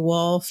Naomi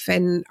Wolf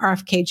and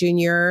RFK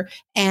Jr.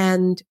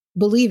 and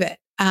believe it.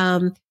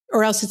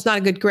 Or else it's not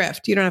a good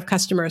grift. You don't have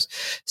customers.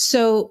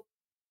 So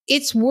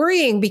it's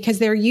worrying because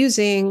they're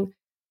using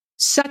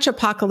such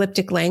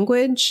apocalyptic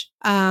language.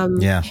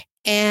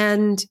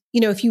 And,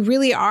 if you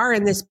really are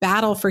in this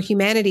battle for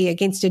humanity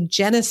against a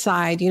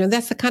genocide,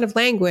 that's the kind of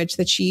language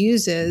that she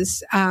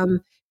uses.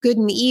 Good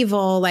and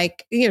evil,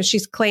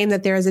 she's claimed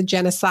that there is a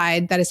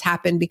genocide that has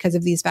happened because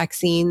of these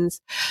vaccines.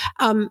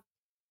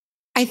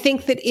 I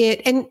think that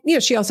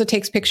she also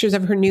takes pictures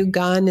of her new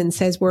gun and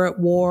says we're at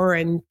war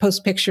and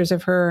posts pictures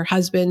of her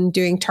husband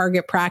doing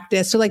target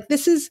practice. So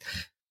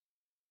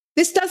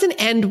this doesn't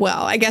end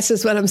well, I guess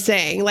is what I'm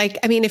saying.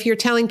 If you're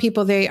telling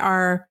people they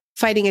are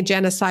fighting a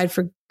genocide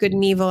for good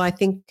and evil, I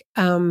think,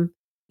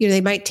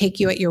 they might take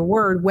you at your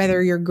word,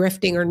 whether you're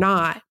grifting or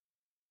not.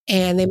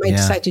 And they might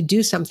decide to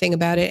do something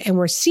about it. And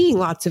we're seeing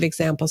lots of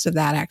examples of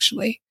that,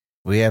 actually.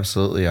 We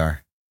absolutely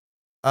are.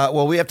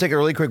 Well, we have to take a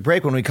really quick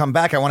break. When we come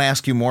back, I want to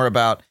ask you more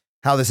about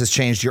how this has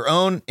changed your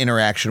own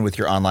interaction with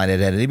your online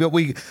identity. But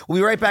we'll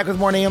be right back with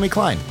more Naomi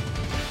Klein.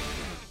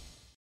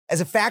 As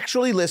a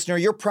Factually listener,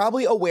 you're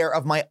probably aware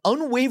of my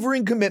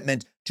unwavering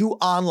commitment to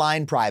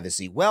online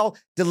privacy. Well,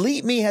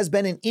 Delete Me has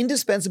been an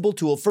indispensable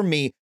tool for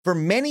me for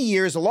many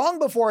years, long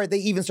before they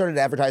even started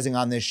advertising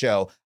on this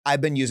show. I've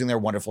been using their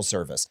wonderful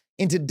service.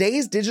 In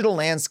today's digital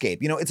landscape,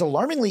 it's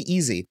alarmingly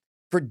easy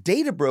for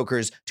data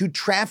brokers to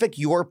traffic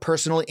your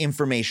personal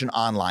information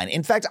online.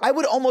 In fact, I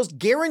would almost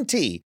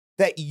guarantee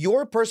that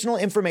your personal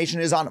information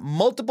is on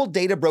multiple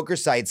data broker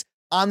sites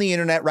on the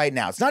internet right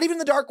now. It's not even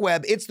the dark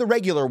web, it's the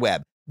regular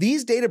web.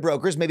 These data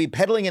brokers may be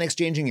peddling and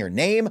exchanging your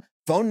name,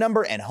 phone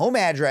number, and home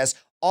address,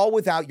 all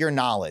without your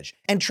knowledge.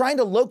 And trying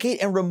to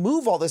locate and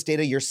remove all this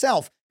data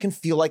yourself can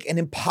feel like an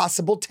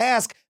impossible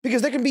task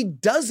because there can be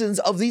dozens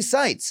of these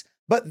sites.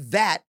 But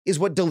that is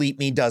what Delete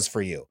Me does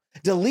for you.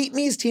 Delete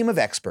Me's team of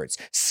experts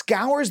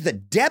scours the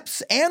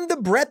depths and the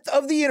breadth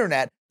of the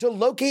internet to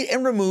locate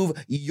and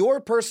remove your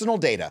personal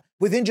data.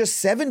 Within just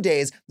 7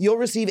 days, you'll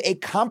receive a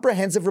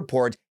comprehensive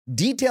report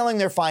detailing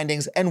their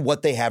findings and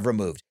what they have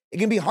removed. It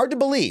can be hard to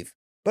believe,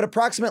 but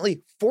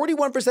approximately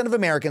 41% of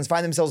Americans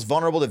find themselves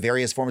vulnerable to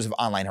various forms of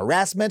online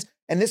harassment,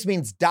 and this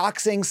means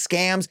doxing,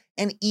 scams,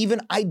 and even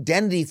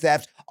identity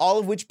theft, all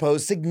of which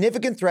pose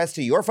significant threats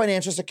to your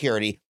financial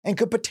security and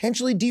could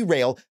potentially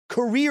derail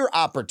career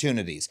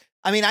opportunities.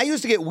 I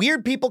used to get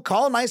weird people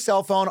calling my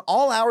cell phone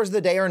all hours of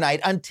the day or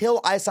night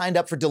until I signed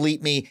up for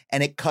Delete Me,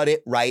 and it cut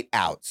it right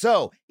out.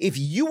 So if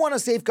you want to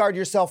safeguard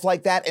yourself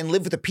like that and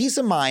live with the peace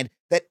of mind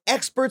that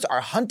experts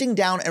are hunting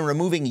down and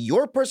removing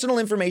your personal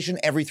information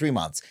every 3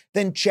 months,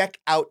 then check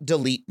out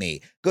Delete Me.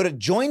 Go to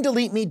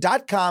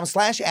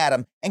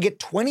joindeleteme.com/Adam and get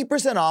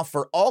 20% off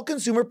for all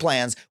consumer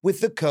plans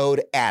with the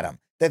code Adam.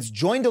 That's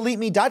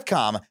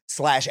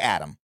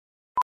joindeleteme.com/Adam.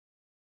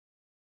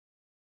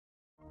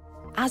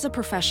 As a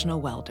professional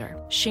welder,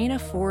 Shayna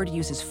Ford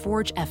uses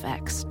Forge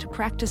FX to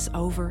practice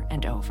over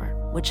and over,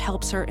 which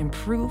helps her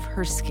improve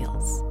her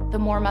skills. The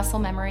more muscle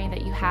memory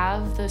that you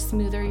have, the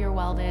smoother your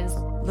weld is.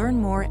 Learn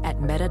more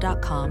at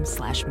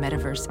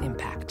meta.com/metaverse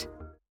impact.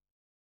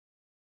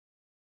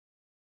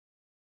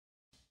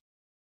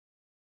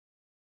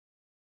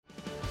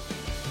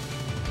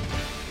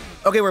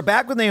 Okay, we're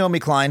back with Naomi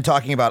Klein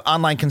talking about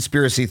online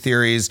conspiracy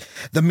theories,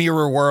 the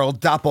mirror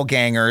world,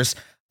 doppelgangers.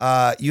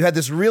 You had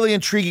this really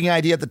intriguing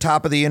idea at the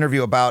top of the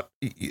interview about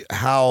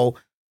how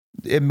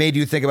it made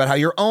you think about how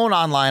your own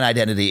online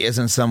identity is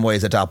in some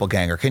ways a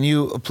doppelganger. Can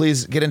you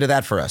please get into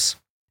that for us?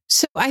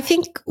 So I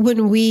think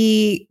when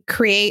we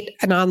create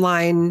an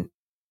online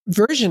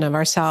version of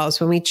ourselves,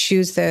 when we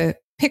choose the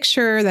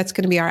picture that's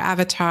going to be our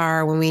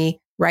avatar, when we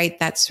write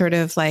that sort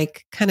of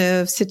kind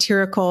of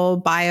satirical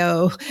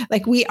bio,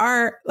 we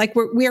are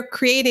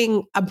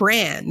creating a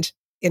brand.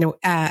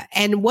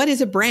 And what is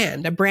a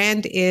brand? A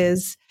brand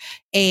is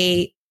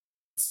a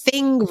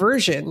thing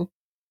version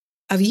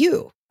of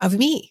you, of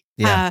me.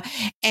 Yeah.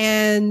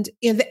 And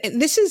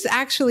this is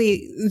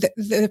actually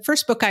the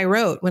first book I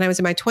wrote when I was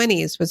in my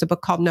 20s was a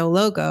book called No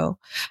Logo.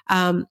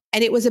 And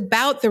it was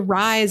about the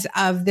rise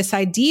of this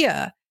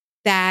idea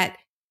that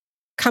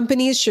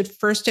companies should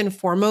first and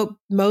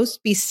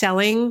foremost be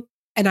selling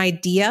an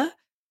idea,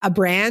 a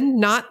brand,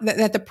 not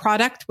that the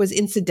product was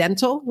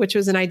incidental, which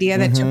was an idea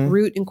that took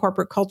root in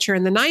corporate culture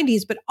in the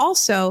 90s, but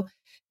also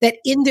that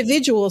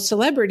individual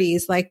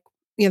celebrities, like,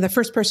 the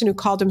first person who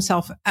called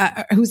himself,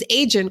 whose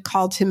agent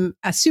called him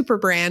a super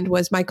brand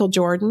was Michael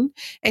Jordan.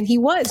 And he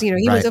was, he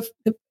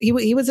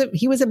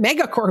was a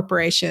mega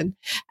corporation.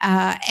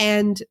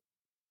 And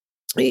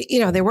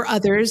there were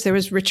others. There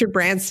was Richard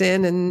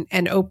Branson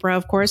and Oprah,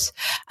 of course.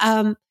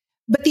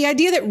 But the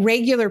idea that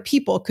regular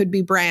people could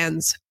be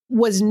brands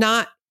was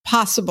not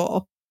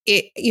possible,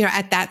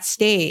 at that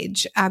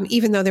stage.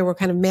 Even though there were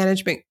kind of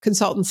management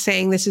consultants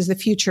saying this is the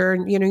future,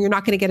 and you're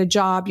not going to get a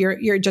job.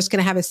 You're just going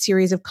to have a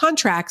series of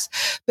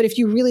contracts. But if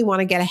you really want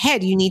to get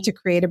ahead, you need to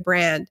create a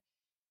brand.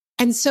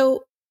 And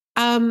so,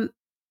 that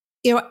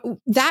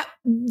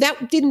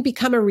didn't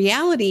become a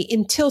reality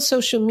until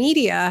social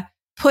media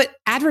put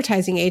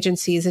advertising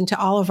agencies into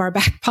all of our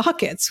back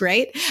pockets,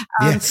 right?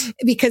 Yes.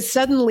 Because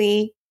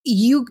suddenly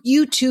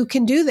you too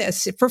can do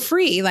this for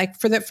free, like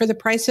for the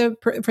price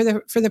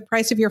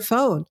of your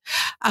phone.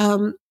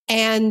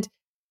 And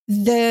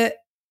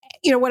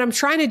what I'm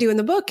trying to do in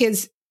the book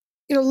is,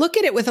 look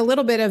at it with a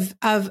little bit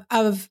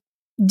of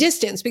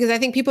distance, because I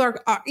think people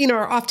are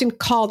often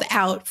called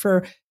out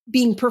for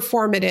being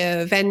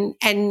performative and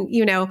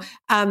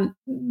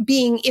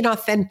being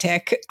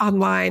inauthentic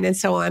online and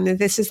so on. And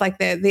this is like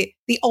the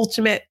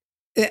ultimate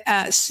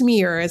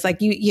smear, is like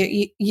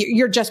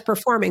you're just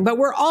performing, but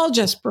we're all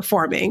just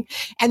performing.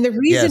 And the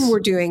reason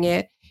we're doing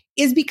it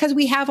is because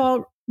we have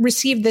all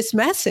received this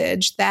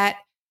message that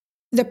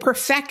the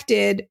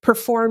perfected,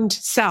 performed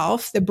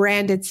self, the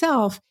brand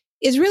itself,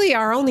 is really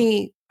our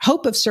only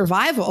hope of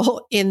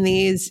survival in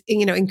these,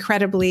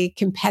 incredibly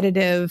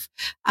competitive,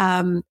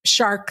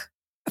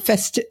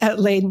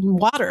 shark-laden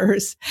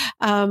waters.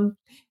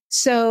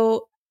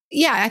 So,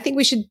 I think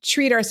we should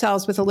treat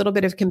ourselves with a little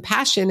bit of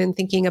compassion in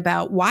thinking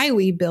about why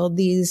we build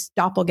these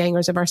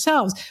doppelgangers of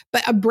ourselves.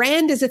 But a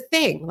brand is a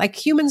thing. Like,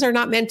 humans are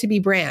not meant to be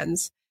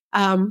brands.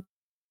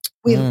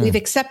 We've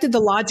accepted the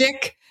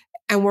logic,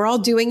 and we're all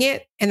doing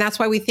it. And that's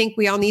why we think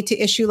we all need to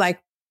issue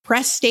like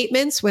press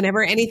statements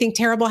whenever anything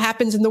terrible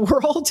happens in the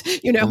world,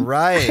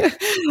 Right.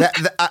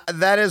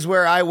 That is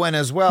where I went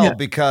as well,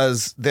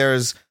 because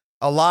there's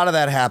a lot of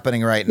that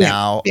happening right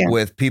now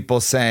with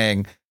people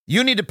saying,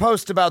 you need to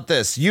post about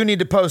this. You need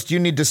to post. You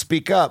need to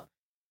speak up.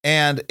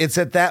 And it's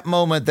at that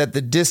moment that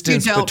the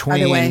distance between.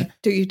 By the way,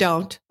 you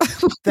don't.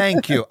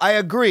 Thank you. I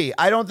agree.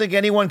 I don't think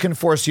anyone can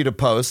force you to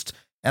post.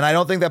 And I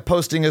don't think that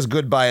posting is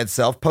good by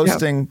itself.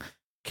 Posting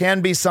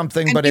can be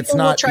something, and but it's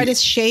not. People will try to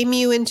shame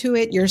you into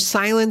it. Your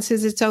silence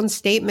is its own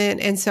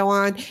statement and so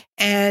on.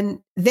 And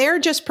they're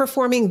just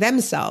performing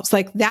themselves,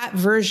 like that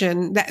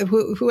version, that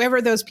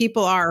whoever those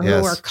people are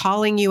who are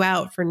calling you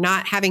out for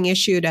not having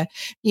issued a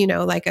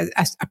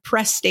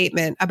press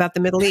statement about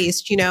the Middle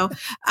East,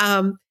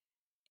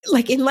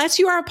 like, unless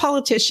you are a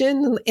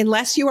politician,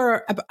 unless you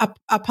are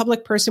a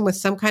public person with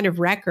some kind of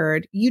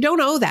record, you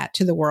don't owe that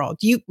to the world.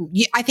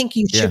 I think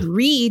you should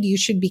read, you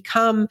should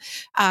become,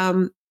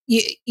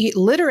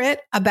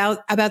 literate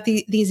about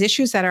these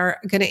issues that are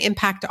going to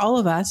impact all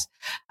of us.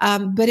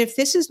 But if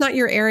this is not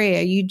your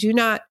area, you do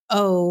not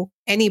owe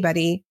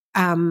anybody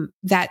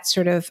that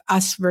sort of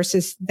us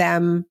versus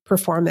them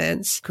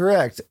performance.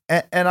 Correct.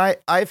 And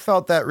I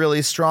felt that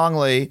really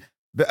strongly.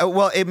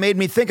 Well, it made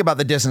me think about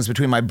the distance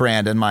between my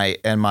brand and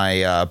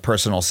my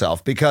personal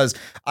self, because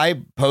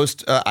I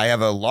post, I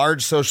have a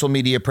large social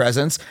media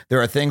presence.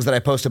 There are things that I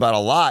post about a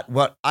lot.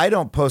 What I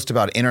don't post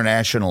about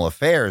international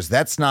affairs.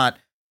 That's not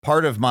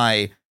part of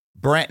my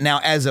brand. Now,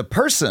 as a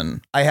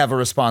person, I have a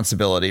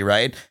responsibility,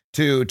 right,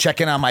 to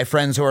check in on my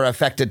friends who are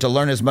affected, to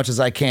learn as much as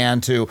I can,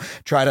 to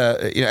try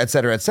to, et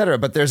cetera, et cetera.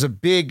 But there's a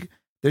big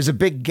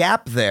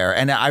gap there.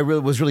 And I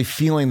was really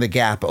feeling the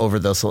gap over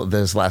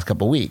this last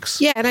couple of weeks.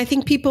 Yeah. And I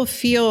think people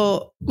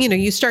feel,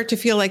 you start to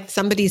feel like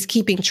somebody's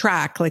keeping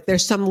track, like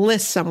there's some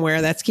list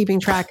somewhere that's keeping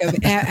track of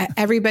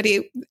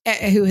everybody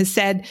who has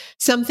said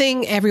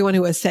something, everyone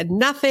who has said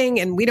nothing.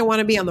 And we don't want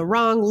to be on the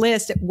wrong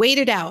list. Wait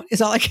it out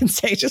is all I can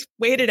say. Just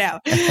wait it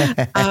out.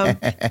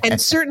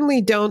 And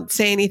certainly don't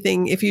say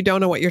anything if you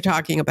don't know what you're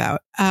talking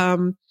about. But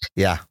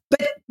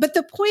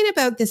the point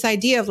about this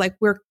idea of like,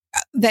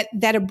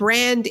 that a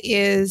brand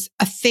is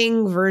a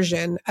thing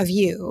version of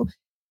you,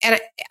 and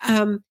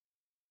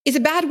is a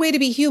bad way to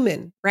be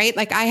human, right?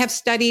 Like, I have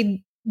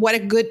studied what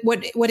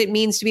it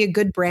means to be a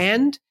good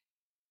brand,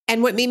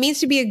 and what it means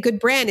to be a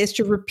good brand is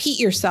to repeat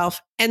yourself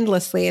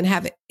endlessly and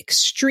have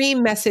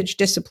extreme message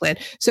discipline.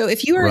 So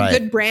if you are a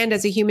good brand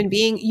as a human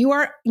being, you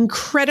are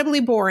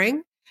incredibly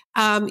boring.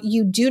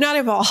 You do not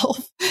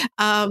evolve.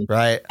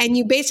 Right. And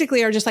you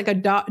basically are just like a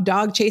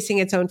dog chasing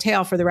its own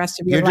tail for the rest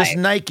of your You're life. just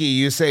Nike.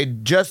 You say,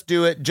 just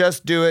do it,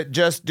 just do it,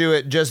 just do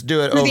it, just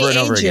do it For over the and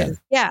over ages. again.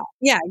 Yeah.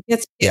 Yeah.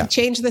 Yeah.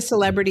 Change the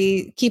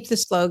celebrity, keep the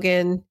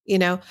slogan,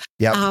 Yep.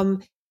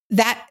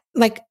 that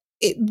like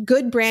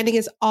good branding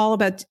is all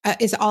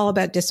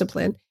about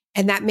discipline.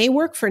 And that may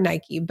work for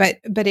Nike, but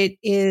it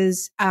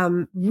is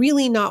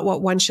really not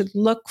what one should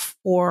look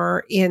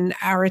for in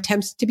our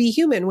attempts to be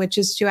human, which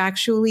is to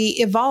actually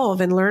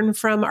evolve and learn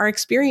from our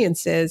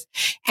experiences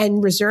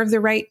and reserve the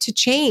right to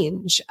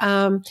change.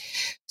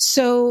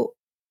 So,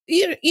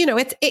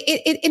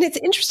 it's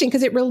interesting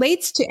because it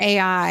relates to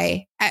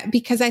AI,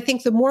 because I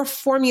think the more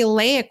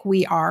formulaic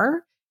we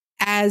are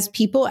as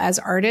people, as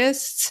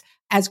artists,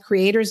 as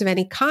creators of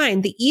any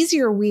kind, the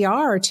easier we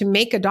are to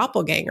make a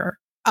doppelganger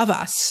of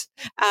us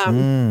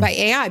by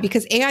AI,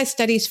 because AI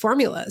studies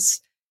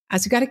formulas.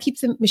 So you got to keep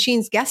the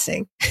machines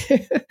guessing.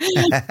 Be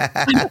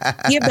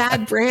a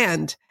bad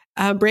brand,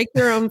 break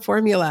your own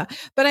formula.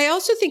 But I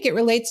also think it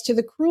relates to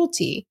the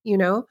cruelty,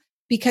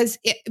 because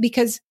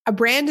a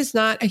brand is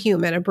not a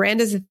human, a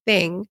brand is a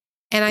thing.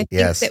 And I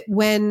think that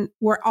when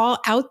we're all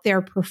out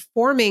there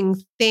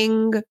performing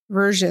thing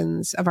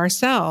versions of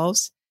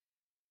ourselves,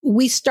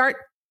 we start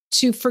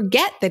to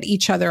forget that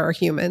each other are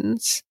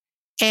humans.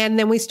 And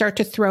then we start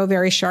to throw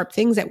very sharp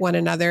things at one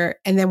another.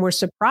 And then we're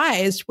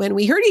surprised when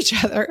we hurt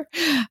each other.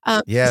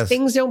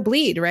 Things don't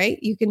bleed, right?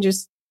 You can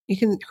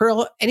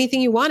hurl anything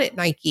you want at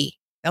Nike.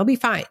 They'll be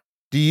fine.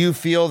 Do you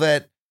feel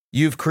that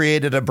you've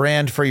created a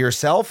brand for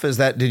yourself?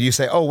 Did you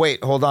say, oh,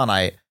 wait, hold on.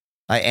 I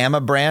am a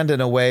brand in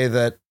a way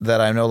that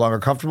I'm no longer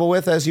comfortable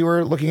with as you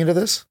were looking into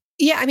this?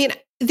 Yeah. I mean,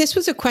 this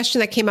was a question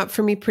that came up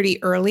for me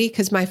pretty early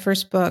because my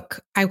first book,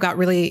 I got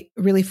really,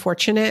 really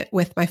fortunate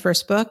with my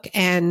first book,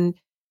 and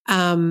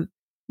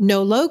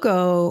No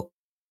Logo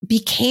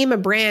became a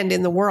brand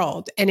in the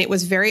world. And it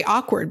was very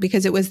awkward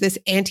because it was this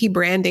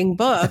anti-branding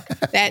book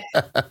that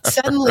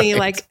suddenly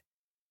like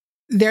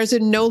there's a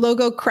No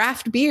Logo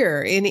craft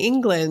beer in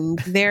England.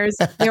 There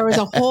was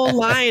a whole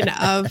line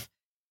of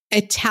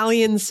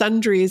Italian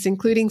sundries,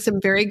 including some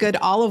very good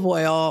olive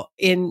oil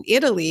in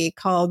Italy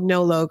called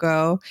No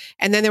Logo.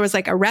 And then there was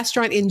like a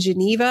restaurant in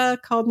Geneva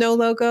called No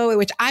Logo,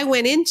 which I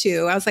went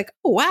into. I was like,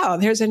 oh, wow,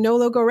 there's a No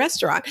Logo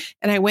restaurant.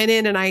 And I went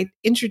in and I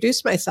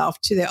introduced myself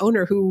to the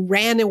owner, who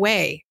ran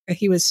away.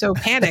 He was so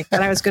panicked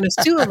that I was going to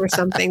sue him or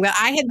something, that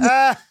I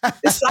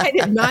had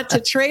decided not to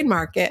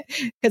trademark it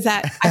because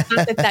I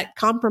thought that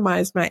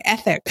compromised my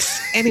ethics.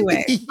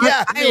 Anyway,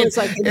 I was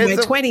like in my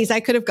 20s,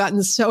 I could have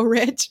gotten so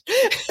rich.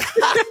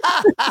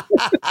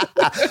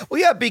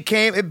 Well, yeah,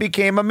 it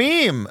became a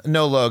meme.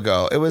 No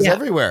Logo. It was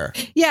everywhere.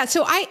 Yeah.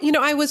 So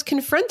I was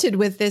confronted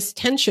with this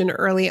tension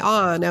early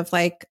on of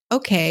like,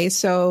 okay,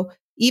 so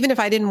even if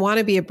I didn't want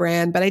to be a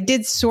brand, but I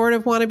did sort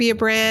of want to be a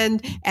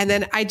brand. And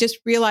then I just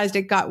realized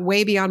it got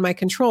way beyond my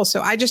control.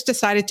 So I just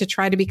decided to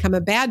try to become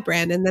a bad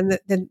brand. And then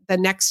the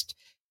next,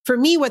 for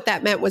me, what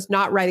that meant was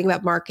not writing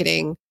about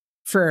marketing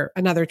for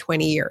another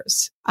 20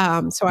 years.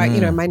 So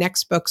my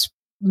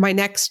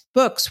next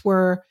books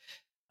were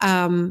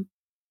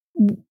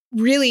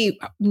really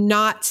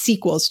not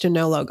sequels to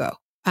No Logo.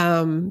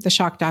 The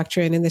Shock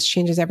Doctrine and This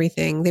Changes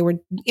Everything. They were,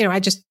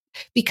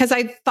 because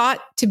I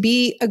thought to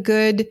be a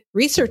good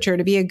researcher,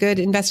 to be a good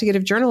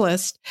investigative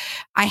journalist,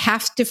 I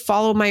have to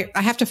follow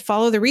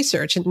the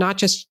research and not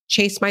just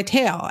chase my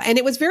tail. And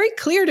it was very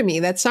clear to me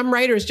that some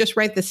writers just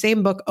write the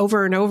same book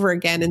over and over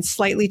again and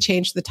slightly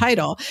change the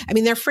title. I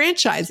mean, they're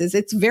franchises.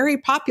 It's very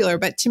popular,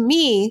 but to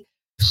me,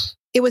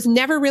 it was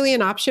never really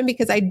an option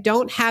because I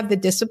don't have the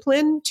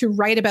discipline to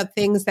write about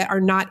things that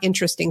are not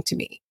interesting to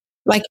me.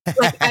 Like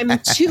I'm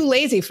too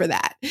lazy for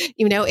that.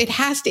 It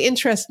has to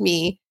interest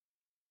me.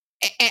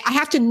 I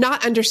have to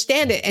not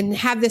understand it and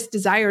have this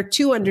desire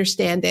to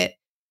understand it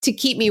to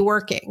keep me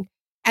working.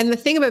 And the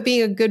thing about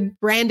being a good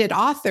branded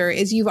author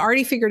is you've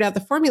already figured out the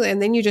formula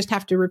and then you just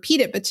have to repeat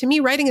it. But to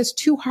me, writing is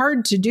too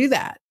hard to do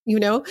that. Like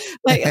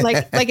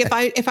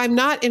if I'm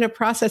not in a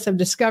process of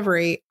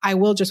discovery, I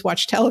will just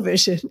watch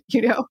television,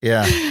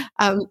 Yeah.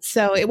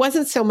 So it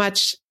wasn't so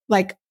much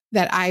like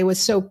that I was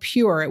so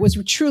pure. It was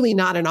truly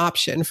not an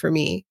option for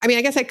me. I mean,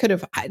 I guess I could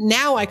have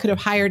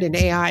hired an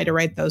AI to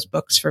write those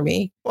books for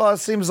me. Well, it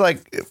seems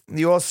like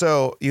you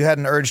had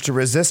an urge to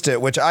resist it,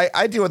 which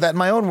I deal with that in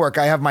my own work.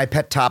 I have my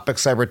pet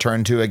topics I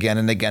return to again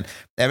and again.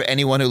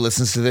 Anyone who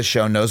listens to this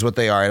show knows what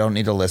they are. I don't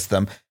need to list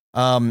them.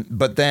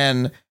 But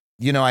then,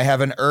 I have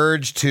an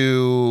urge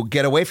to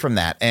get away from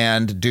that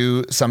and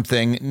do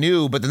something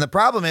new. But then the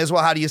problem is,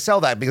 well, how do you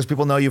sell that? Because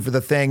people know you for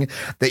the thing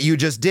that you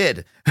just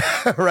did,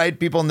 right?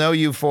 People know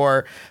you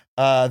for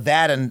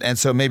that. And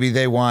so maybe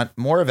they want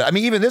more of it. I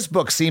mean, even this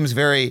book seems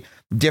very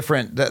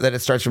different that it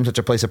starts from such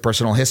a place of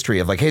personal history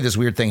of like, hey, this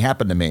weird thing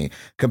happened to me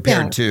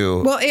compared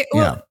to.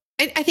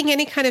 I think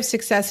any kind of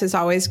success is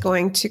always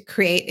going to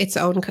create its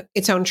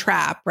own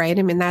trap, right?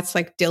 I mean, that's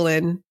like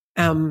Dylan.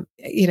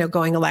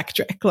 Going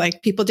electric,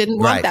 like people didn't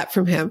want that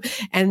from him.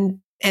 And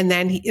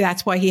then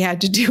that's why he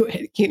had to do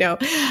it,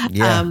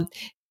 Yeah.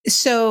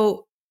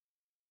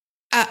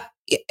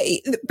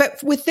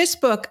 But with this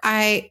book,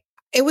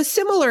 it was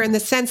similar in the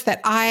sense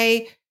that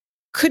I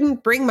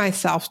couldn't bring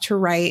myself to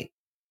write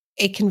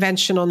a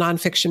conventional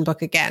nonfiction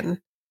book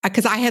again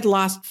because I had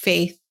lost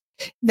faith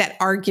that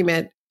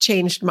argument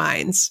changed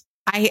minds.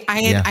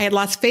 I had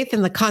lost faith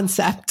in the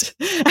concept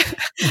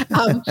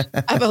of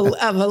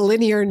a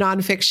linear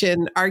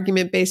nonfiction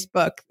argument-based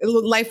book.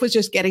 Life was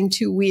just getting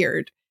too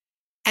weird.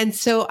 And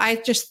so I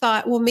just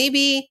thought, well,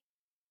 maybe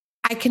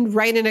I can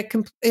write in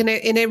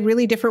a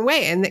really different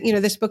way. And,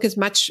 this book is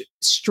much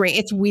strange.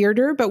 It's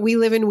weirder, but we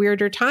live in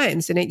weirder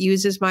times. And it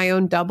uses my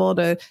own double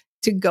to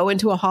go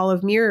into a hall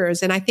of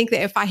mirrors. And I think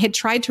that if I had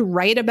tried to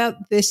write about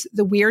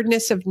the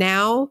weirdness of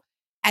now,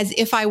 as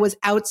if I was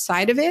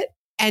outside of it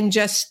and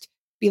just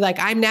be like,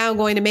 I'm now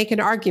going to make an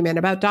argument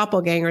about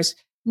doppelgangers.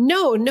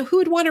 No, who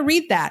would want to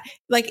read that?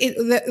 Like,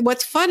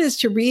 what's fun is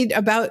to read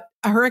about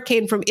a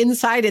hurricane from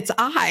inside its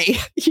eye,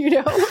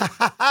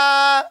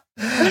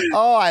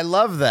 Oh, I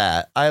love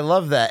that.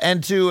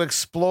 And to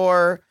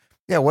explore,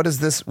 what does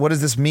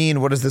this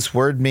mean? What does this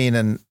word mean?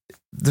 And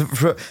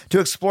to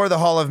explore the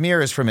Hall of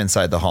Mirrors from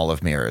inside the Hall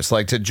of Mirrors,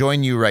 like to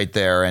join you right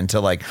there and to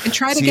and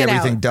try to see get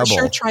everything out. double. For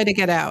sure, try to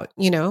get out,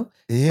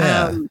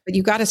 Yeah. But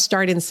you got to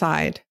start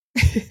inside.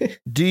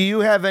 Do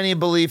you have any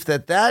belief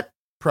that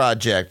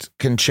project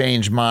can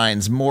change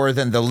minds more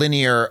than the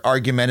linear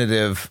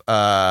argumentative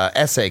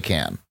essay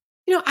can?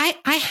 I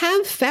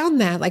have found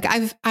that. Like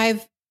I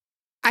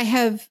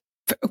have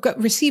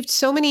received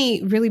so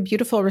many really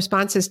beautiful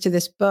responses to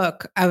this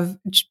book of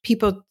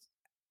people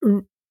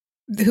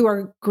who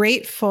are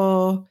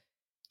grateful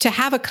to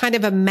have a kind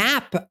of a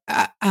map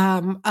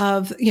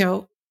of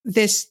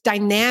this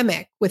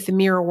dynamic with the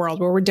mirror world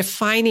where we're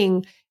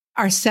defining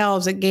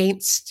ourselves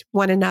against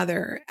one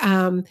another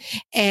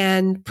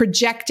and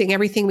projecting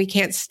everything we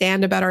can't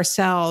stand about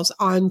ourselves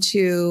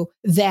onto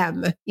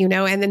them,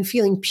 and then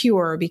feeling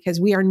pure because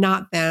we are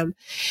not them.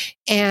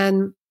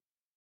 And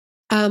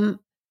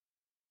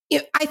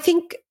I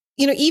think,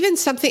 even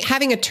something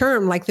having a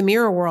term like the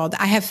mirror world,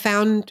 I have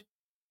found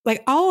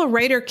like all a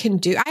writer can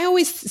do. I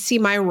always see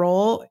my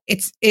role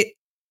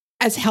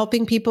as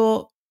helping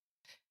people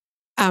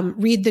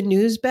read the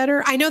news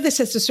better. I know this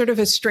is a sort of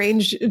a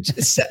strange,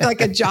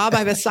 like a job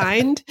I've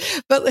assigned,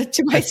 but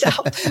to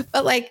myself,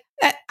 but like,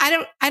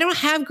 I don't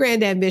have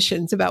grand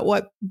ambitions about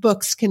what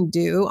books can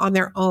do on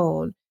their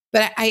own,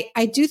 but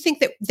I do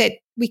think that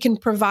we can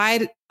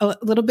provide a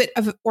little bit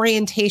of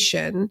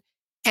orientation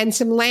and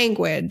some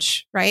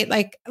language, right?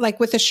 Like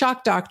with the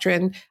shock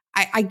doctrine,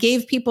 I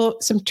gave people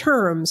some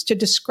terms to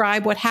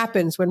describe what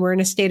happens when we're in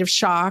a state of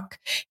shock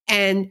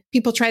and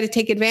people try to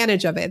take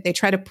advantage of it. They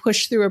try to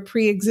push through a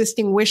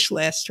pre-existing wish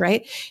list,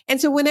 right? And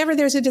so whenever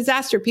there's a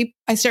disaster,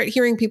 I start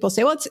hearing people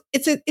say, well,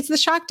 it's the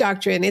shock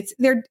doctrine.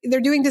 They're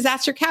doing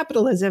disaster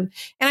capitalism.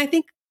 And I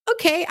think,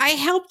 okay, I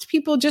helped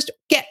people just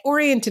get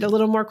oriented a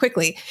little more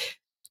quickly.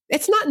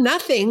 It's not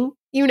nothing,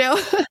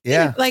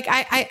 Yeah. Like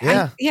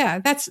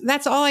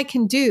that's all I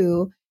can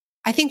do.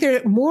 I think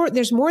there's more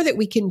that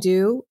we can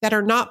do that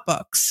are not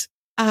books,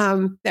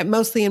 that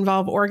mostly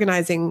involve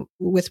organizing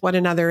with one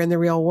another in the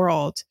real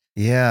world.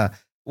 Yeah.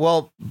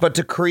 Well, but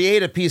to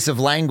create a piece of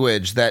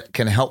language that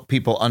can help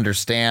people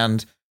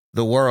understand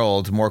the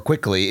world more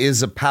quickly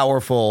is a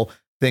powerful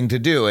thing to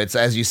do. It's,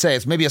 as you say,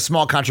 it's maybe a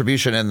small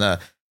contribution in the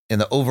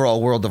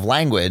overall world of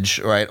language,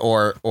 right?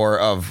 Or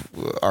of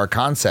our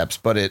concepts,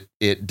 but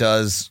it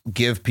does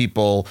give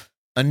people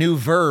a new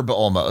verb,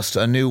 almost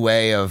a new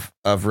way of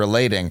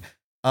relating.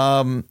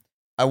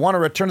 I want to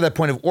return to that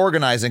point of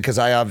organizing because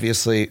I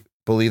obviously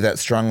believe that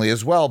strongly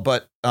as well.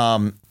 But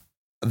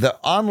the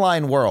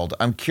online world,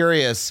 I'm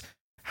curious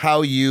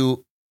how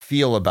you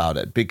feel about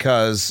it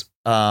because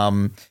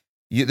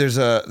there's just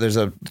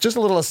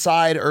a little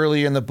aside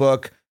earlier in the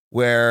book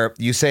where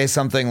you say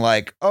something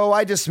like, "Oh,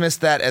 I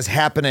dismissed that as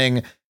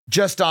happening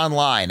just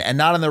online and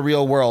not in the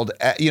real world."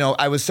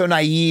 I was so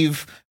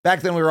naive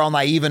back then. We were all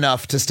naive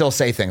enough to still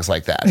say things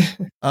like that.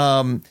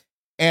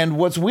 And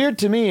what's weird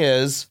to me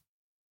is,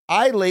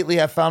 I lately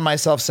have found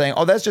myself saying,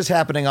 "Oh, that's just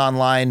happening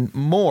online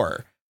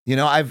more."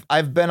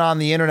 I've been on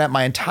the internet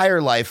my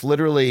entire life,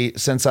 literally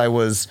since I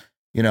was,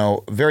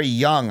 very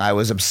young. I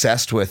was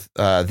obsessed with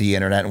the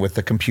internet and with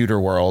the computer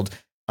world,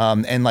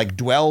 and like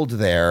dwelled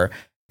there.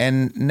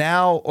 And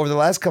now, over the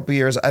last couple of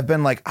years, I've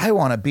been like, I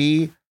want to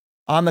be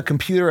on the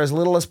computer as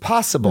little as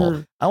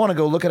possible. I want to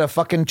go look at a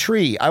fucking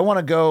tree. I want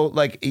to go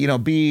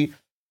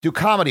do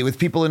comedy with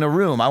people in a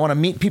room. I want to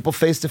meet people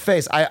face to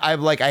face.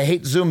 I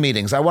hate Zoom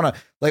meetings. I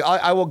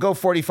will go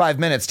 45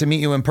 minutes to meet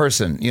you in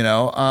person.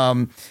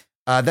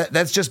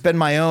 That's just been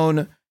my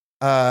own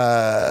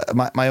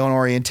my own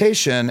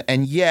orientation.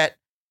 And yet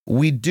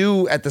we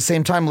do at the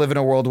same time live in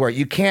a world where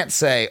you can't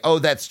say, "Oh,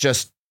 that's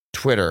just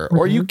Twitter,"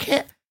 or you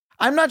can't.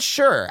 I'm not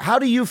sure. How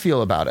do you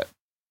feel about it?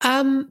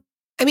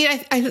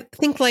 I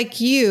think like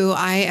you,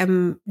 I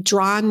am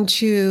drawn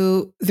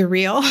to the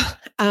real,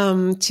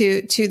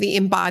 to the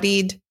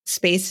embodied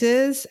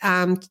spaces.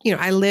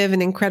 I live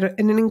in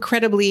an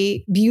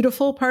incredibly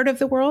beautiful part of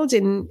the world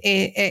in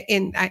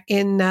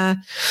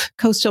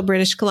coastal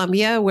British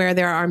Columbia, where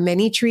there are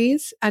many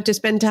trees to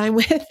spend time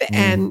with,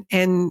 and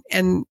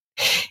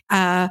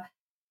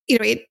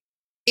it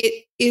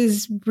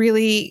is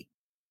really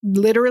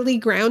literally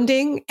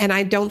grounding. And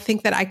I don't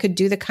think that I could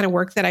do the kind of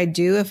work that I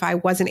do if I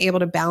wasn't able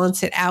to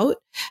balance it out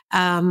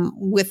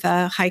with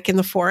a hike in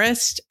the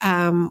forest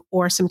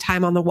or some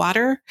time on the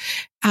water.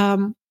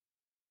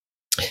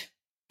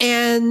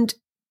 And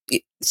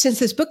since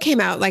this book came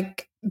out,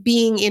 like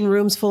being in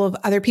rooms full of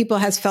other people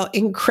has felt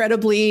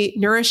incredibly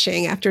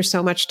nourishing after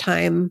so much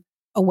time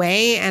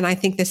away. And I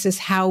think this is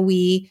how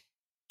we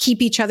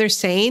keep each other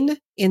sane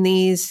in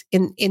these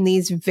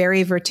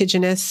very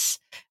vertiginous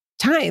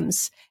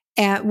times.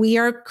 We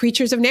are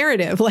creatures of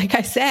narrative, like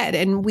I said,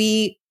 and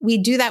we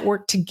do that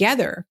work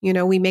together.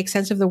 We make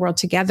sense of the world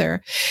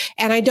together.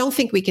 And I don't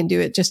think we can do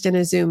it just in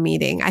a Zoom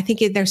meeting. I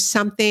think there's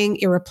something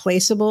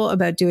irreplaceable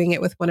about doing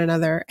it with one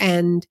another.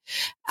 And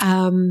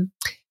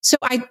so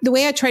the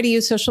way I try to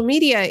use social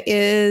media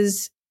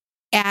is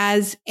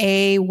as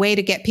a way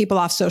to get people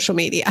off social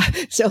media.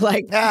 So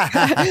like,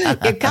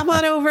 come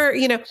on over,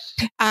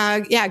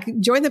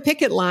 join the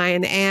picket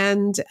line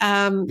and,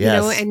 and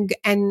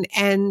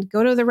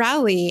go to the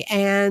rally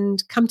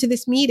and come to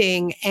this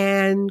meeting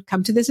and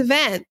come to this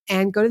event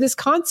and go to this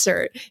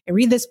concert and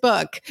read this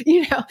book,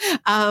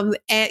 and,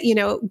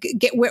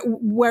 get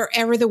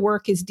wherever the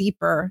work is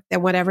deeper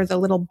than whatever the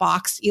little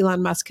box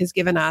Elon Musk has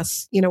given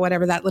us,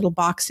 whatever that little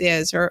box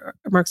is, or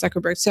Mark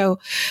Zuckerberg. So,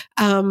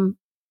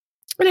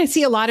 and I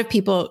see a lot of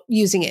people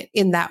using it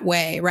in that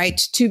way,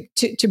 right? To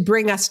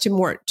bring us to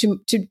more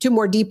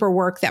deeper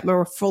work that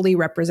more fully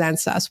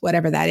represents us,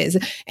 whatever that is.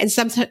 And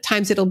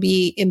sometimes it'll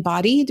be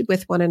embodied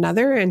with one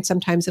another, and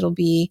sometimes it'll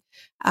be,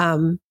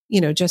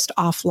 just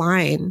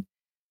offline.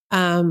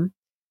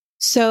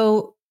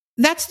 So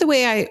that's the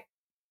way I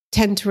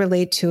tend to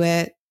relate to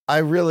it. I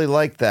really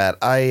like that.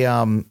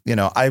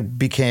 I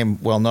became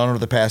well known over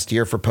the past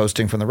year for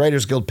posting from the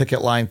Writers Guild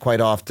picket line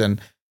quite often.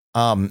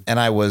 And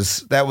that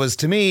was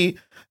to me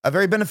a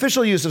very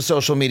beneficial use of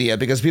social media,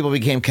 because people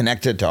became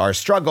connected to our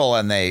struggle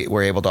and they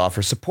were able to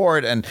offer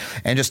support, and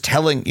just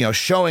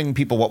showing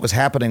people what was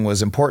happening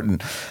was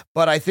important.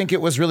 But I think it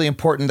was really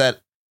important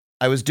that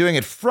I was doing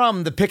it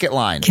from the picket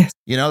line. Yes.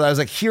 I was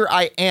like, here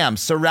I am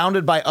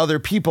surrounded by other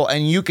people,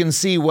 and you can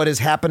see what is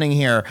happening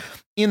here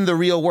in the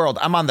real world.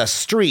 I'm on the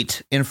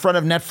street in front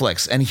of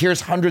Netflix, and here's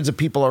hundreds of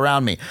people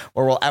around me,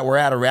 or we're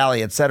at a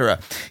rally, etc.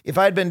 If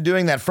I'd been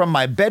doing that from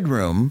my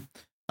bedroom,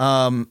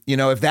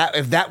 if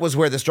that was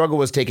where the struggle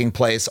was taking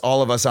place,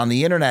 all of us on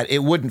the internet,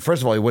 it wouldn't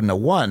have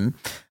won.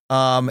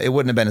 It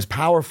wouldn't have been as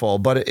powerful,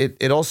 but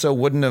it also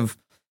wouldn't have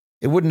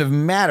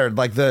mattered.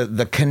 Like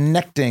the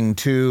connecting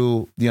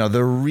to,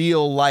 the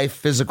real life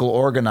physical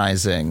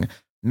organizing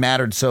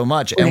mattered so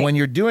much. Right. And when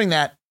you're doing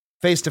that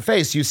face to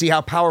face, you see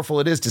how powerful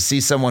it is to see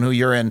someone who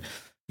you're in,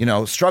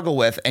 struggle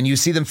with, and you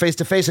see them face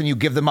to face and you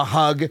give them a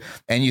hug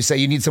and you say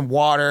you need some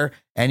water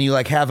and you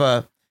have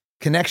a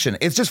connection.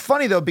 It's just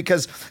funny though,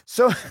 because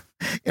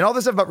in all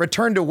this stuff about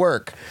return to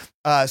work,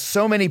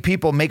 so many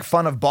people make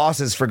fun of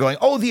bosses for going,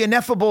 the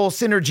ineffable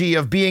synergy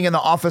of being in the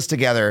office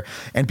together.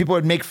 And people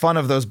would make fun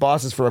of those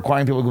bosses for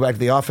requiring people to go back to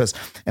the office.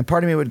 And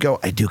part of me would go,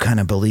 I do kind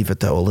of believe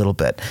it though, a little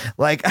bit.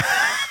 Like,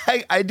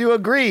 I do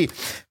agree.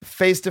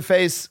 Face to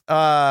face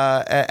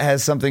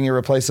has something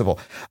irreplaceable.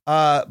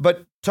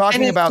 But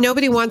talking about,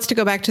 nobody wants to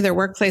go back to their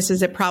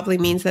workplaces, it probably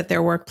means that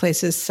their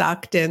workplaces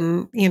sucked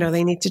and,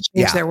 they need to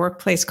change their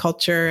workplace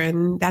culture.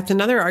 And that's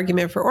another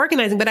argument for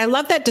organizing. But I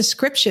love that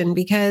description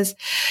because,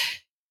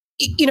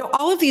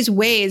 all of these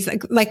ways,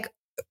 like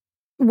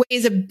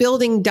ways of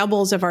building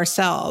doubles of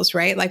ourselves,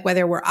 right? Like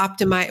whether we're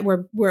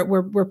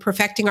we're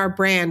perfecting our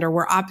brand,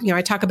 or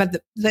I talk about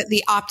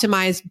the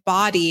optimized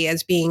body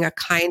as being a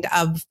kind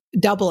of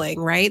doubling,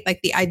 right?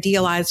 Like the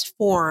idealized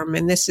form.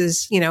 And this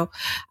is,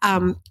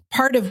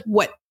 part of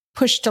what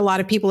pushed a lot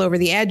of people over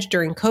the edge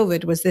during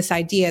COVID was this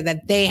idea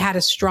that they had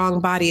a strong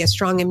body, a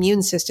strong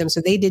immune system, so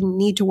they didn't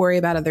need to worry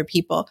about other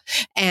people.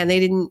 And they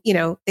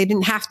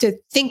didn't have to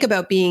think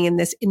about being in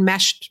this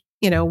enmeshed,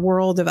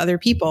 world of other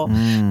people.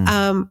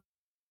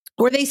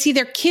 Or they see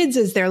their kids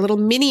as their little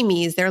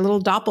mini-me's, their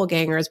little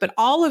doppelgangers. But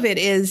all of it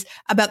is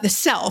about the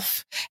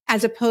self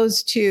as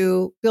opposed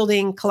to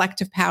building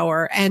collective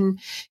power. And,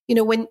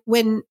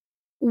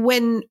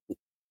 when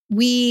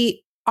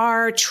we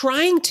are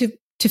trying to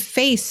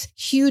face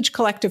huge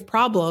collective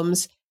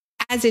problems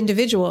as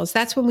individuals,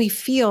 that's when we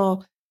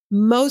feel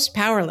most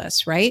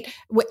powerless, right?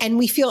 And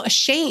we feel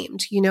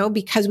ashamed,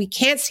 because we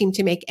can't seem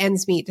to make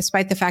ends meet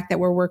despite the fact that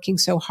we're working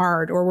so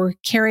hard, or we're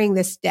carrying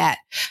this debt,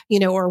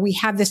 or we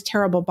have this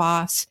terrible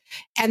boss.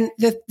 And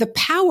the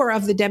power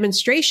of the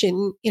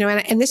demonstration,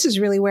 and this is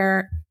really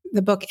where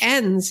the book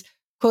ends,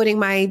 quoting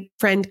my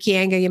friend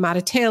Kianga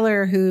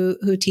Yamada-Taylor,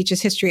 who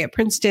teaches history at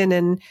Princeton,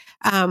 and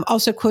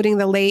also quoting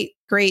the late,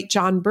 great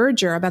John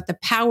Berger about the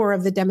power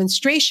of the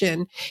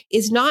demonstration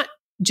is not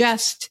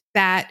just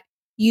that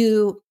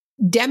you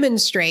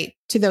demonstrate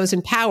to those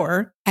in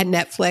power at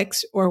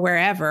Netflix or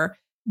wherever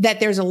that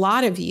there's a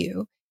lot of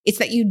you. It's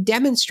that you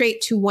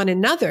demonstrate to one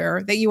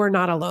another that you are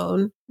not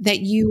alone, that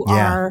you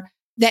are,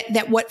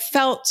 that what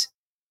felt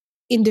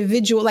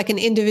individual, like an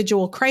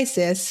individual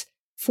crisis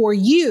for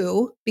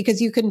you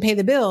because you couldn't pay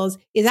the bills,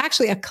 is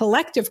actually a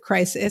collective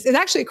crisis. It's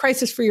actually a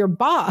crisis for your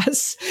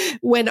boss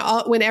when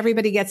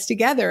everybody gets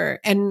together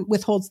and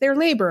withholds their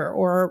labor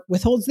or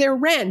withholds their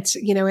rent,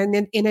 in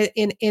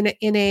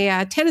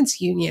a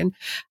tenants union,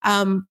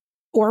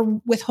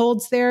 or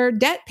withholds their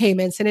debt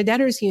payments in a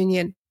debtors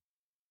union.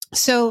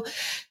 So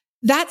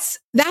that's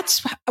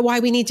why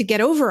we need to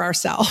get over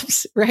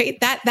ourselves, right?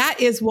 That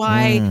is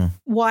why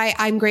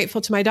I'm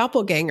grateful to my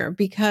doppelganger,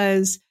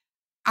 because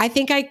I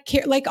think I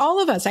care, like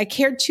all of us, I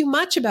cared too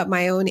much about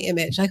my own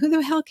image. Like, who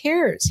the hell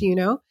cares,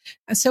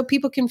 So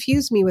people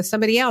confuse me with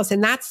somebody else.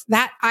 And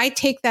I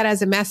take that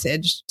as a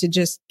message to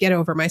just get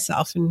over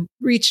myself and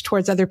reach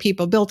towards other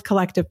people, build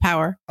collective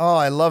power. Oh,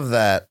 I love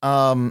that.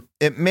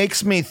 It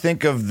makes me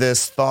think of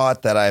this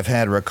thought that I've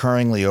had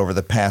recurringly over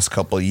the past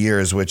couple of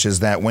years, which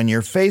is that when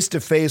you're face to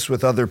face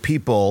with other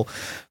people,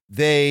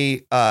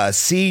 they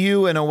see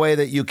you in a way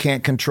that you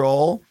can't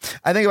control.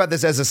 I think about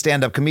this as a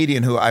stand-up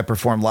comedian who I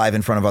perform live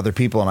in front of other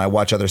people, and I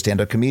watch other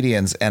stand-up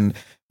comedians. And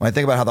when I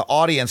think about how the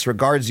audience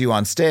regards you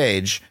on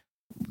stage,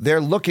 they're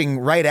looking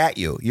right at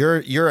you.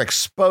 You're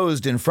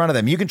exposed in front of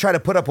them. You can try to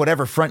put up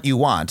whatever front you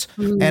want,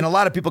 and a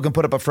lot of people can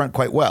put up a front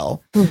quite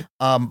well.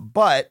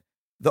 But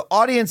the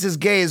audience's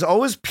gaze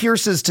always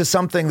pierces to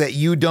something that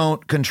you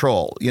don't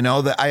control.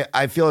 That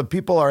I feel that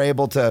people are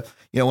able to,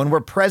 when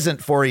we're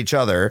present for each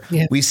other,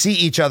 we see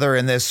each other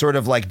in this sort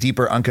of like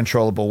deeper,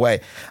 uncontrollable way.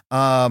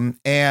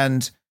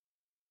 And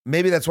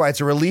maybe that's why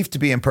it's a relief to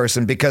be in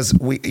person, because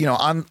we,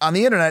 on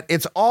the internet,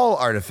 it's all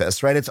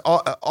artifice, right? It's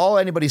all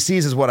anybody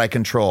sees is what I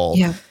control.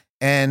 Yeah.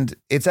 And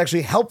it's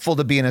actually helpful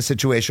to be in a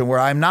situation where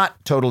I'm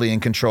not totally in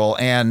control.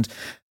 And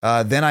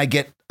then I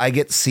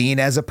get seen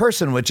as a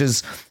person, which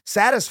is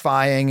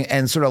satisfying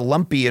and sort of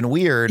lumpy and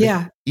weird.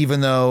 Yeah.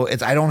 Even though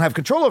I don't have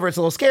control over it, it's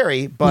a little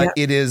scary, but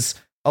it is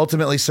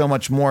ultimately so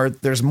much more.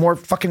 There's more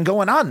fucking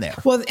going on there.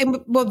 Well,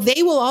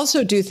 they will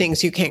also do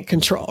things you can't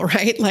control,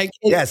 right? Like,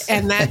 yes,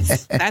 and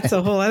that's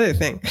a whole other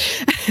thing.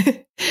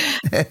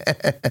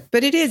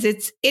 But it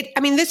is. I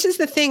mean, this is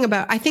the thing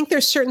about. I think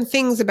there's certain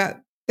things about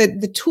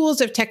the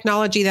tools of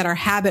technology that are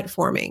habit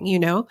forming.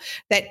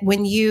 That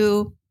when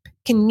you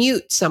can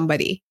mute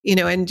somebody,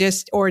 and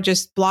just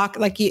block,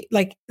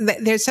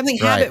 there's something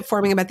habit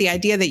forming about the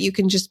idea that you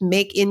can just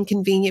make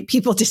inconvenient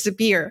people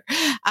disappear.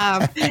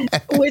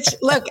 Which,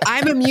 look,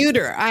 I'm a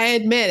muter. I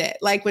admit it.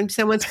 Like when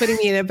someone's putting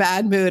me in a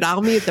bad mood,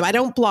 I'll mute them. I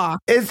don't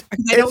block. I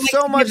don't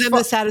so much give them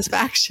the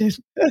satisfaction.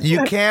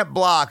 You can't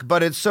block,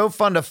 but it's so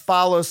fun to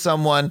follow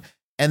someone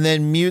and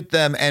then mute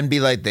them and be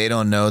like, they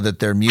don't know that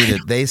they're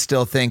muted. They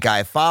still think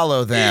I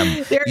follow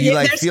them.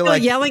 They're still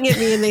yelling at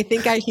me and they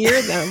think I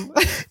hear them.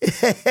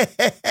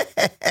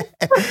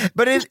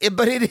 But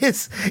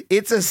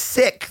it's a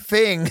sick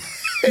thing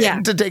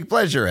to take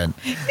pleasure in.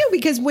 No,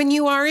 because when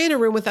you are in a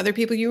room with other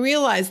people, you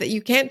realize that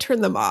you can't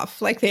turn them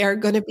off. Like they are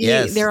going to be,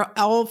 they're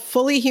all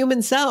fully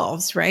human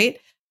selves, right?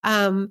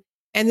 And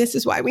this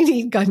is why we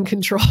need gun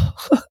control.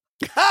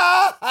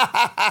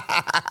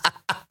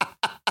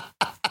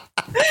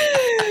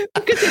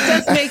 Because it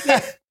does make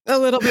it a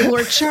little bit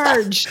more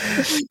charged.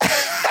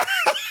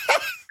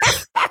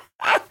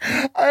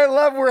 I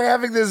love we're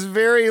having this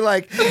very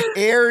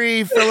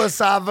airy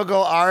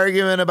philosophical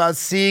argument about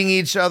seeing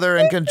each other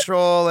and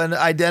control and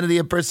identity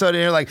and persona.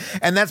 And you're like,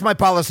 and that's my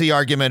policy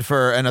argument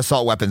for an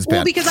assault weapons ban.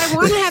 Well, because I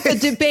want to have a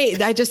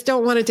debate. I just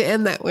don't want it to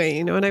end that way.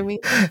 You know what I mean?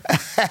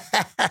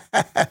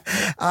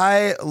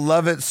 I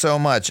love it so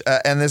much.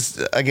 And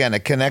this, again,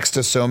 it connects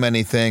to so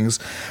many things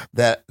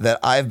that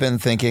I've been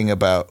thinking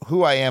about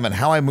who I am and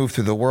how I move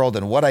through the world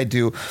and what I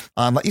do.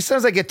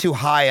 Sometimes I get too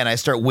high and I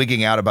start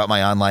wigging out about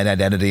my online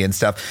identity and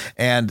stuff.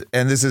 And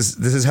this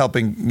is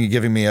helping you,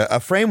 giving me a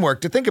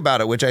framework to think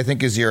about it, which I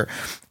think is your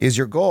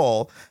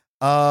goal.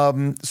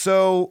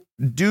 So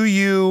do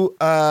you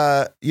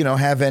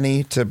have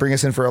any, to bring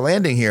us in for a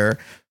landing here,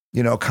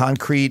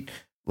 concrete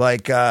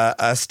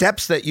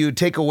steps that you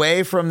take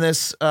away from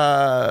this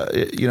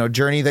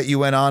journey that you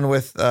went on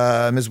with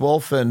Ms.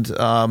 Wolf and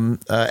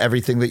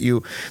everything that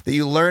you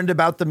learned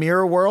about the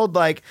mirror world?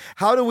 Like,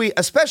 how do we,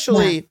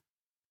 especially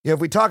if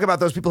we talk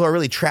about those people who are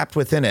really trapped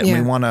within it,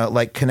 and we want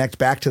to connect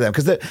back to them,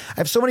 because I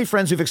have so many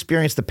friends who've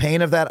experienced the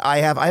pain of that. I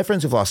have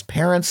friends who've lost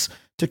parents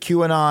to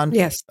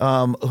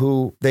QAnon,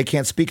 who they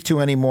can't speak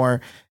to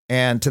anymore,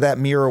 and to that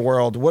mirror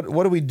world. What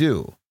do we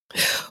do?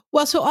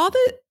 Well, so all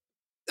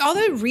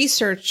the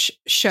research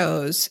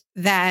shows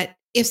that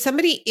if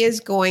somebody is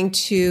going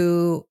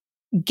to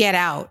get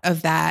out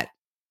of that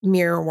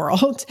mirror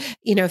world,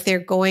 if they're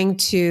going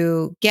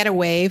to get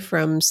away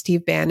from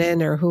Steve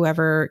Bannon or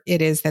whoever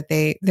it is that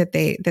they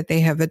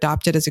have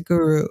adopted as a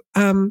guru,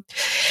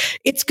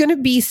 it's going to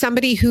be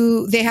somebody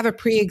who they have a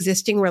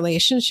pre-existing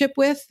relationship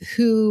with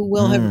who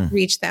will have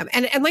reached them.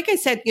 And like I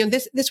said,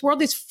 this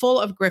world is full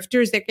of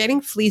grifters. They're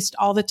getting fleeced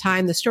all the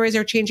time. The stories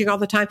are changing all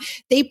the time.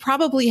 They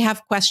probably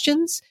have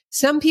questions.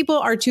 Some people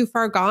are too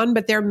far gone,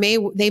 but there may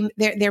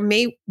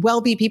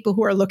well be people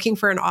who are looking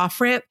for an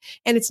off-ramp.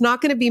 And it's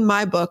not going to be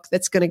my book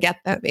that's going to get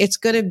them. It's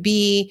going to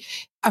be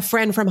a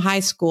friend from high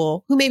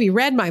school who maybe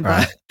read my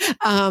book,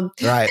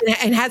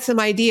 and had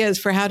some ideas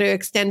for how to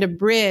extend a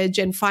bridge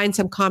and find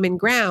some common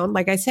ground.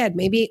 Like I said,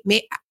 maybe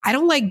I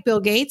don't like Bill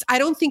Gates. I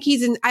don't think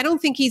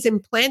he's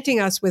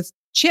implanting us with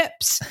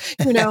chips,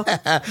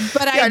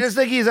 but I just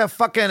think he's a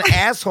fucking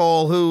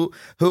asshole who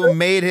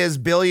made his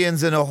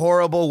billions in a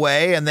horrible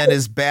way and then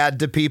is bad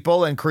to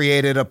people and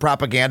created a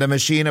propaganda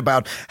machine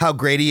about how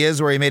great he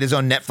is, where he made his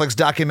own Netflix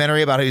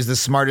documentary about how he's the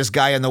smartest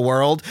guy in the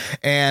world.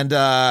 And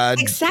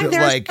exactly,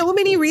 there are so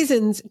many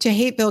reasons to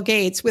hate Bill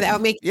Gates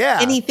without making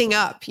anything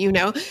up,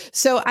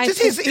 So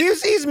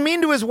he's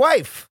mean to his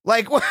wife,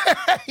 like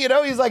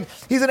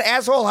he's an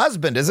asshole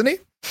husband, isn't he?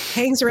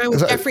 Hangs around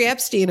with Jeffrey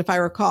Epstein, if I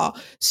recall.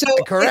 So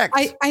correct.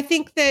 I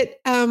think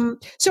that,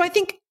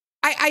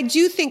 I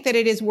do think that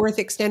it is worth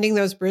extending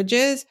those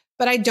bridges,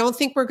 but I don't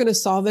think we're going to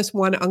solve this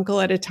one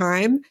uncle at a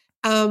time.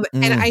 And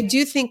I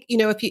do think,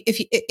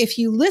 if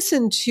you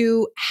listen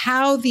to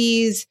how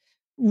these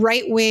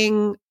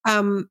right-wing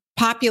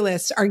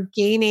populists are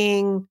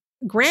gaining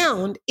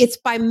ground, it's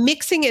by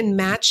mixing and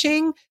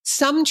matching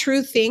some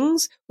true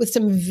things with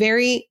some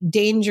very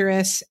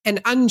dangerous and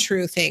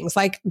untrue things,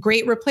 like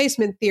great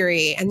replacement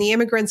theory, and the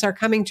immigrants are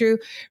coming to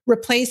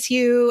replace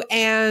you,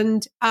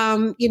 and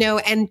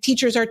and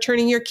teachers are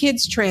turning your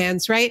kids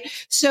trans, right?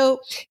 So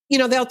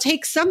they'll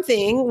take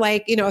something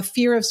like a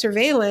fear of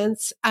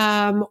surveillance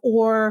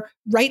or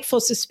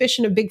rightful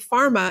suspicion of big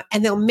pharma,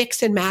 and they'll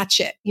mix and match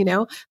it,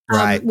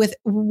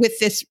 with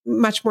this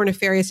much more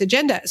nefarious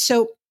agenda.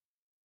 So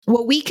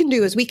what we can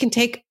do is we can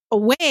take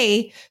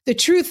away the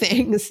true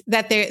things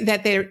that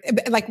they're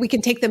like, we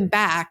can take them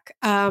back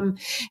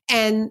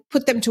and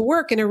put them to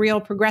work in a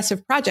real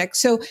progressive project.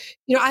 So,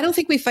 I don't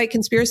think we fight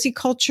conspiracy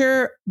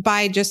culture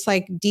by just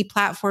like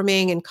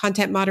deplatforming and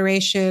content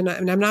moderation. I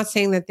mean, I'm not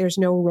saying that there's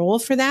no role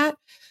for that,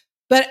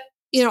 but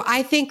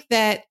I think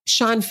that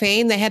Sean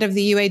Fain, the head of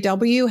the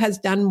UAW, has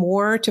done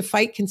more to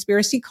fight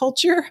conspiracy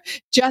culture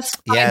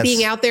just by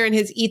being out there in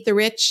his Eat the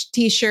Rich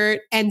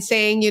t-shirt and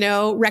saying,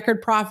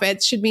 record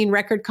profits should mean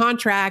record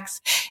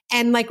contracts,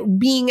 and like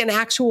being an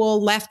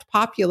actual left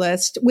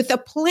populist with a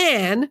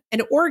plan,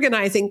 an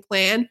organizing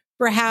plan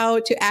for how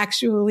to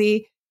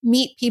actually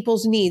meet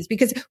people's needs.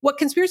 Because what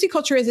conspiracy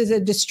culture is a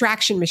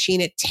distraction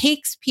machine. It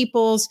takes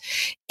people's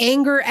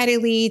anger at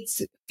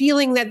elites,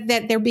 feeling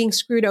that they're being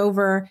screwed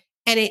over,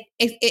 and it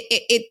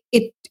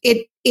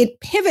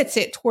pivots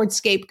it towards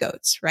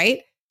scapegoats, right?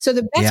 So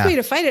the best way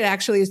to fight it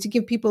actually is to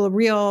give people a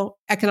real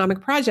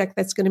economic project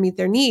that's going to meet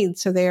their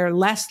needs, so they are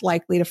less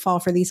likely to fall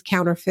for these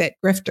counterfeit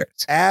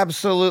grifters.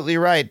 Absolutely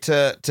right.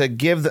 To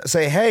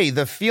say, hey,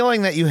 the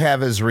feeling that you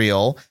have is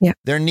real. Yeah.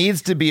 There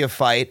needs to be a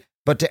fight,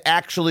 but to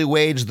actually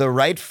wage the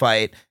right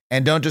fight,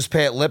 and don't just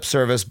pay it lip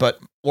service, but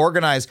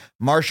organize,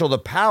 marshal the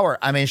power.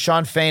 I mean,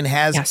 Sean Fain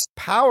has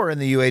power in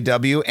the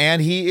UAW,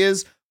 and he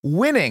is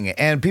winning,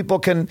 and people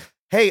can,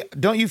 hey,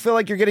 don't you feel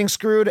like you're getting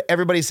screwed?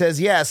 Everybody says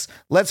yes.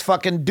 Let's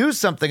fucking do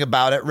something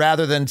about it,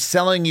 rather than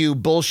selling you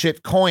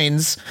bullshit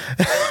coins.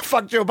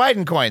 Fuck Joe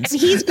Biden coins.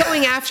 And he's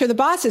going after the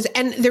bosses,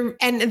 and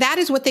that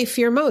is what they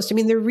fear most. I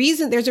mean,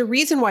 there's a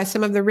reason why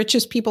some of the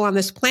richest people on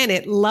this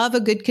planet love a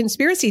good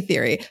conspiracy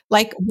theory.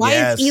 Like,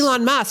 why is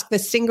Elon Musk the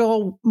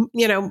single,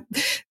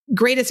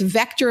 greatest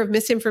vector of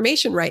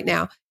misinformation right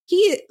now?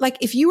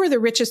 If you were the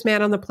richest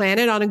man on the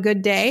planet on a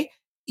good day,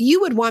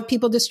 you would want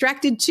people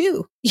distracted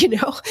too.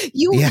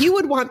 You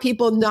would want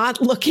people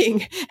not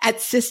looking at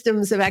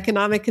systems of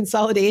economic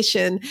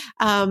consolidation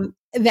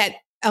that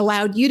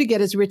allowed you to get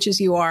as rich as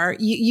you are.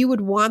 You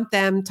would want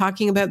them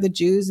talking about the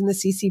Jews and the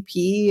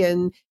CCP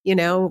and,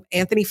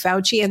 Anthony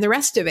Fauci and the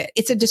rest of it.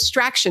 It's a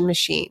distraction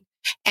machine,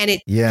 and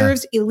it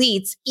serves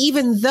elites,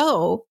 even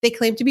though they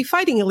claim to be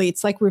fighting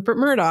elites like Rupert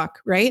Murdoch,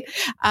 right?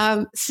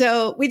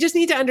 So we just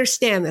need to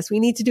understand this.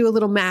 We need to do a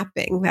little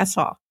mapping. That's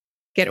all.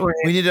 We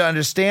need to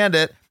understand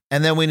it,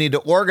 and then we need to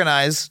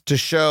organize to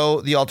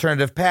show the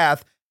alternative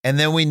path, and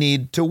then we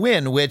need to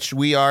win, which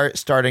we are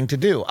starting to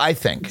do, I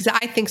think.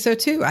 I think so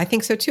too.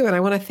 And I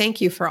want to thank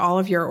you for all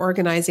of your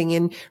organizing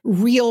in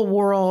real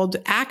world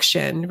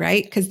action,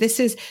 right? Because that's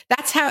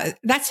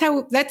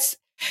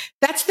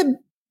the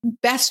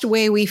best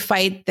way we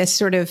fight this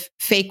sort of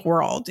fake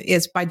world,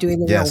 is by doing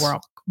the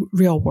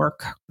real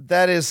work.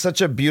 That is such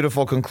a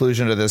beautiful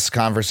conclusion to this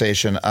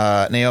conversation.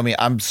 Naomi,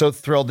 I'm so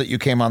thrilled that you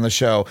came on the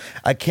show.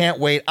 I can't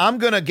wait. I'm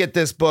going to get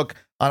this book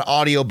on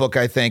audiobook,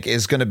 I think,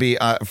 is going to be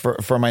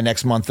for my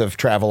next month of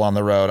travel on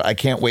the road. I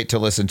can't wait to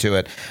listen to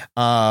it.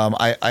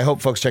 I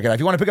hope folks check it out. If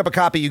you want to pick up a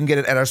copy, you can get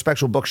it at our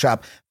special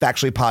bookshop,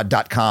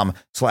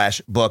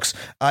 factuallypod.com/books.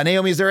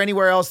 Naomi, is there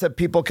anywhere else that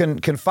people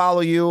can follow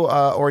you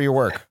or your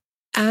work?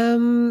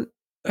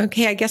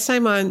 Okay, I guess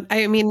I'm on.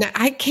 I mean,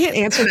 I can't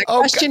answer that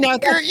question now.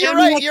 You're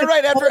right. You're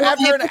right. After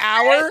an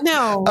hour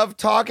of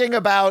talking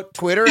about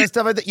Twitter and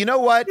stuff like that, you know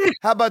what?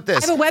 How about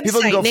this? I have a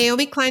website,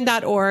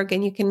 naomiklein.org,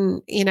 and you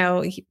can,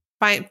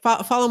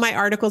 follow my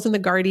articles in The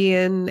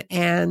Guardian,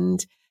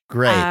 and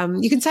great.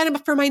 You can sign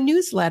up for my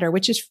newsletter,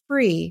 which is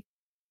free.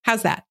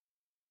 How's that?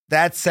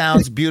 That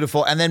sounds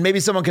beautiful. And then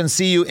maybe someone can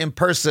see you in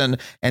person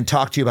and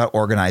talk to you about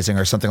organizing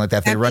or something like that.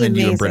 If they run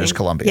into you in British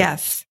Columbia.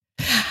 Yes.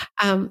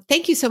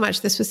 Thank you so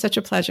much. This was such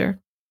a pleasure.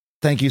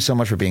 Thank you so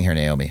much for being here,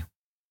 Naomi.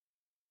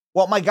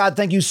 Well, my God,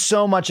 thank you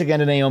so much again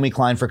to Naomi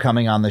Klein for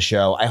coming on the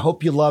show. I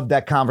hope you loved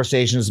that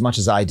conversation as much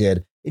as I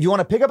did. If you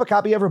want to pick up a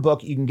copy of her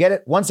book, you can get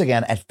it once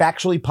again at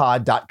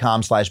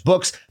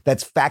factuallypod.com/books.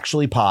 That's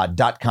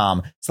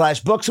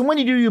factuallypod.com/books. And when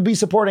you do, you'll be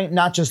supporting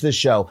not just this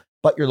show,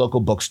 but your local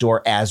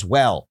bookstore as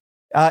well.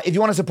 If you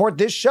want to support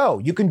this show,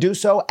 you can do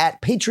so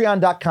at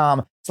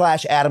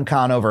patreon.com/Adam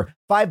Conover.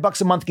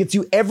 $5 a month gets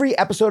you every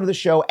episode of the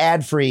show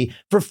ad-free.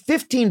 For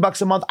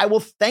 $15 a month, I will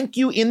thank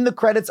you in the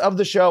credits of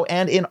the show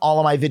and in all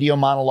of my video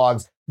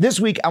monologues. This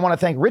week, I want to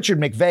thank Richard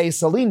McVeigh,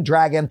 Celine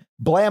Dragon,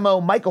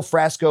 Blammo, Michael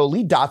Frasco,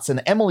 Lee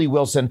Dotson, Emily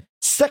Wilson,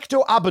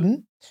 Secto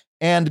Abun,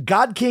 and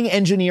God King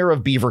Engineer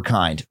of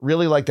Beaverkind.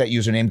 Really like that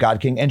username,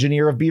 God King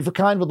Engineer of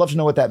Beaverkind. Would love to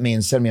know what that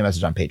means. Send me a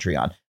message on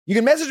Patreon. You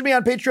can message me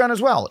on Patreon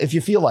as well if you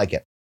feel like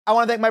it. I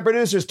want to thank my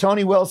producers,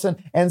 Tony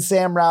Wilson and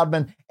Sam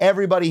Roudman,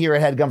 everybody here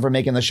at HeadGum for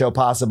making the show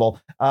possible.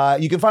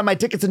 You can find my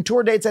tickets and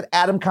tour dates at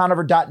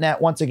adamconover.net.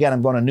 Once again,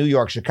 I'm going to New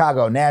York,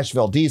 Chicago,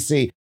 Nashville,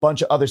 DC,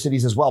 bunch of other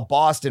cities as well,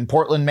 Boston,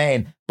 Portland,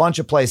 Maine, bunch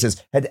of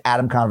places. Head to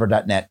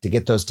adamconover.net to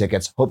get those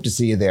tickets. Hope to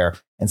see you there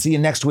and see you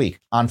next week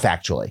on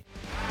Factually.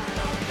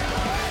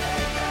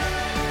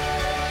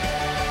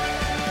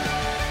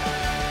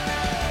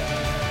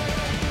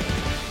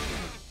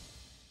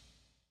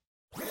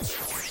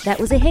 That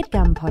was a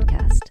HeadGum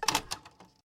podcast.